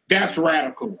 That's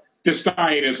radical. This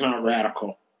diet is not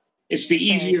radical. It's the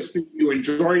easiest thing. You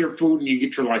enjoy your food and you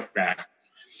get your life back.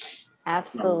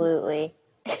 Absolutely.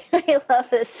 I love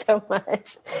this so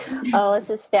much. Oh,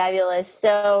 this is fabulous.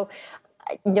 So,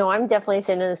 I'm definitely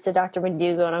sending this to Dr.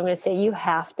 Mandugo, and I'm going to say, you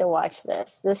have to watch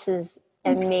this. This is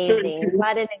amazing.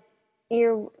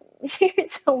 You're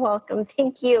so welcome.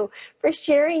 Thank you for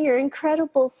sharing your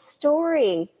incredible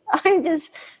story. I'm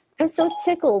so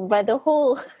tickled by the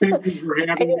whole. Thank you for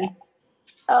having me.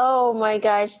 Oh my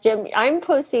gosh, Jim, I'm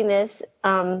posting this.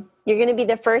 You're going to be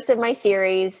the first of my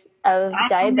series of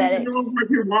diabetics. I don't even know if I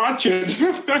can watch it.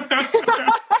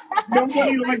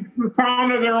 Nobody likes the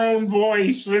sound of their own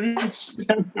voice.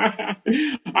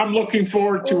 I'm looking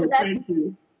forward to it. Thank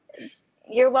you.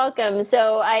 You're welcome.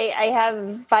 So I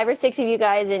have 5 or 6 of you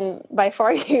guys, and by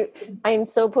far I'm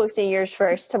so posting yours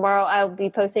first. Tomorrow, I'll be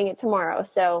posting it tomorrow.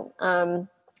 So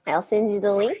I'll send you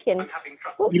the link. And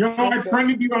I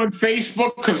friended you on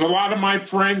Facebook because a lot of my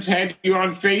friends had you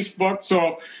on Facebook.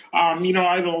 So, I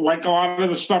like a lot of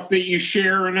the stuff that you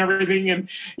share and everything. And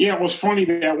yeah, it was funny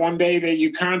that one day that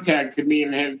you contacted me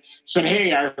and had said,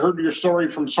 hey, I heard your story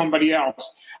from somebody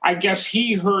else. I guess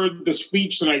he heard the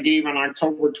speech that I gave on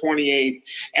October 28th,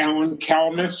 Alan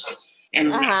Kalmus.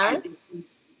 And I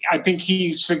think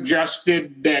he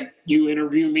suggested that you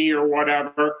interview me or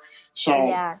whatever.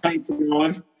 So thank you,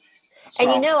 Alan. So.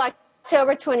 And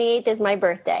October 28th is my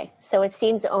birthday, so it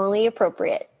seems only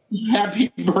appropriate.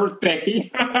 Happy birthday.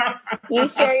 You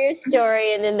share your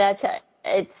story, and then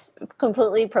it's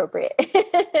completely appropriate.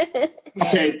 Okay,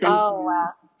 thank you. Wow.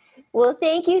 Well,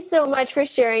 thank you so much for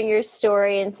sharing your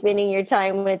story and spending your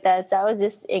time with us. That was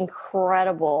just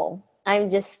incredible.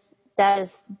 That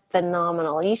is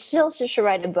phenomenal. You still should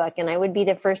write a book, and I would be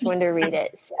the first one to read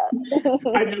it. So.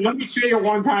 Let me say it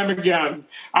one time again.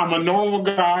 I'm a normal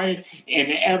guy,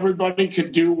 and everybody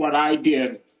could do what I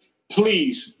did.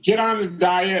 Please, get on the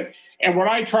diet. And what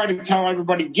I try to tell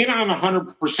everybody, get on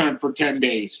 100% for 10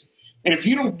 days. And if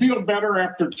you don't feel better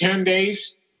after 10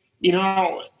 days,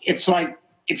 it's like,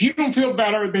 if you don't feel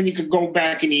better, then you could go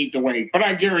back and eat the weight. But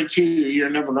I guarantee you're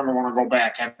never going to want to go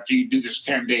back after you do this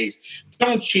 10 days.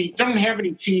 Don't cheat. Don't have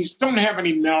any cheese. Don't have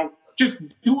any milk. Just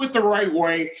do it the right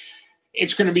way.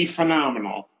 It's going to be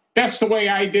phenomenal. That's the way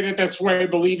I did it. That's the way I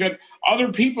believe it.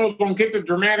 Other people don't get the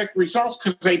dramatic results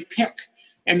because they pick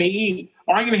and they eat.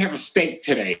 Oh, I'm going to have a steak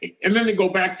today. And then they go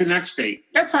back the next day.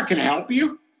 That's not going to help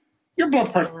you. Your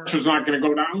blood pressure is not going to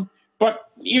go down. But,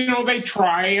 they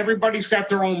try. Everybody's got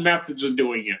their own methods of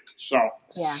doing it. So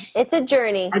yeah, it's a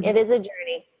journey. It is a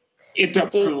journey. It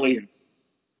definitely is.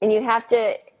 And you have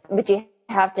to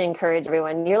encourage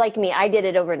everyone. You're like me. I did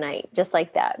it overnight, just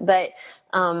like that. But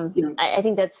I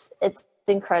think it's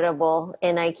incredible,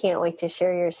 and I can't wait to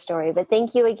share your story. But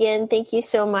thank you again. Thank you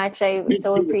so much. I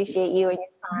so appreciate you and your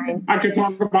time. I could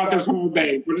talk about this whole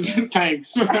day, but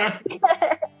thanks.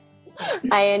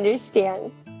 I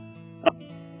understand.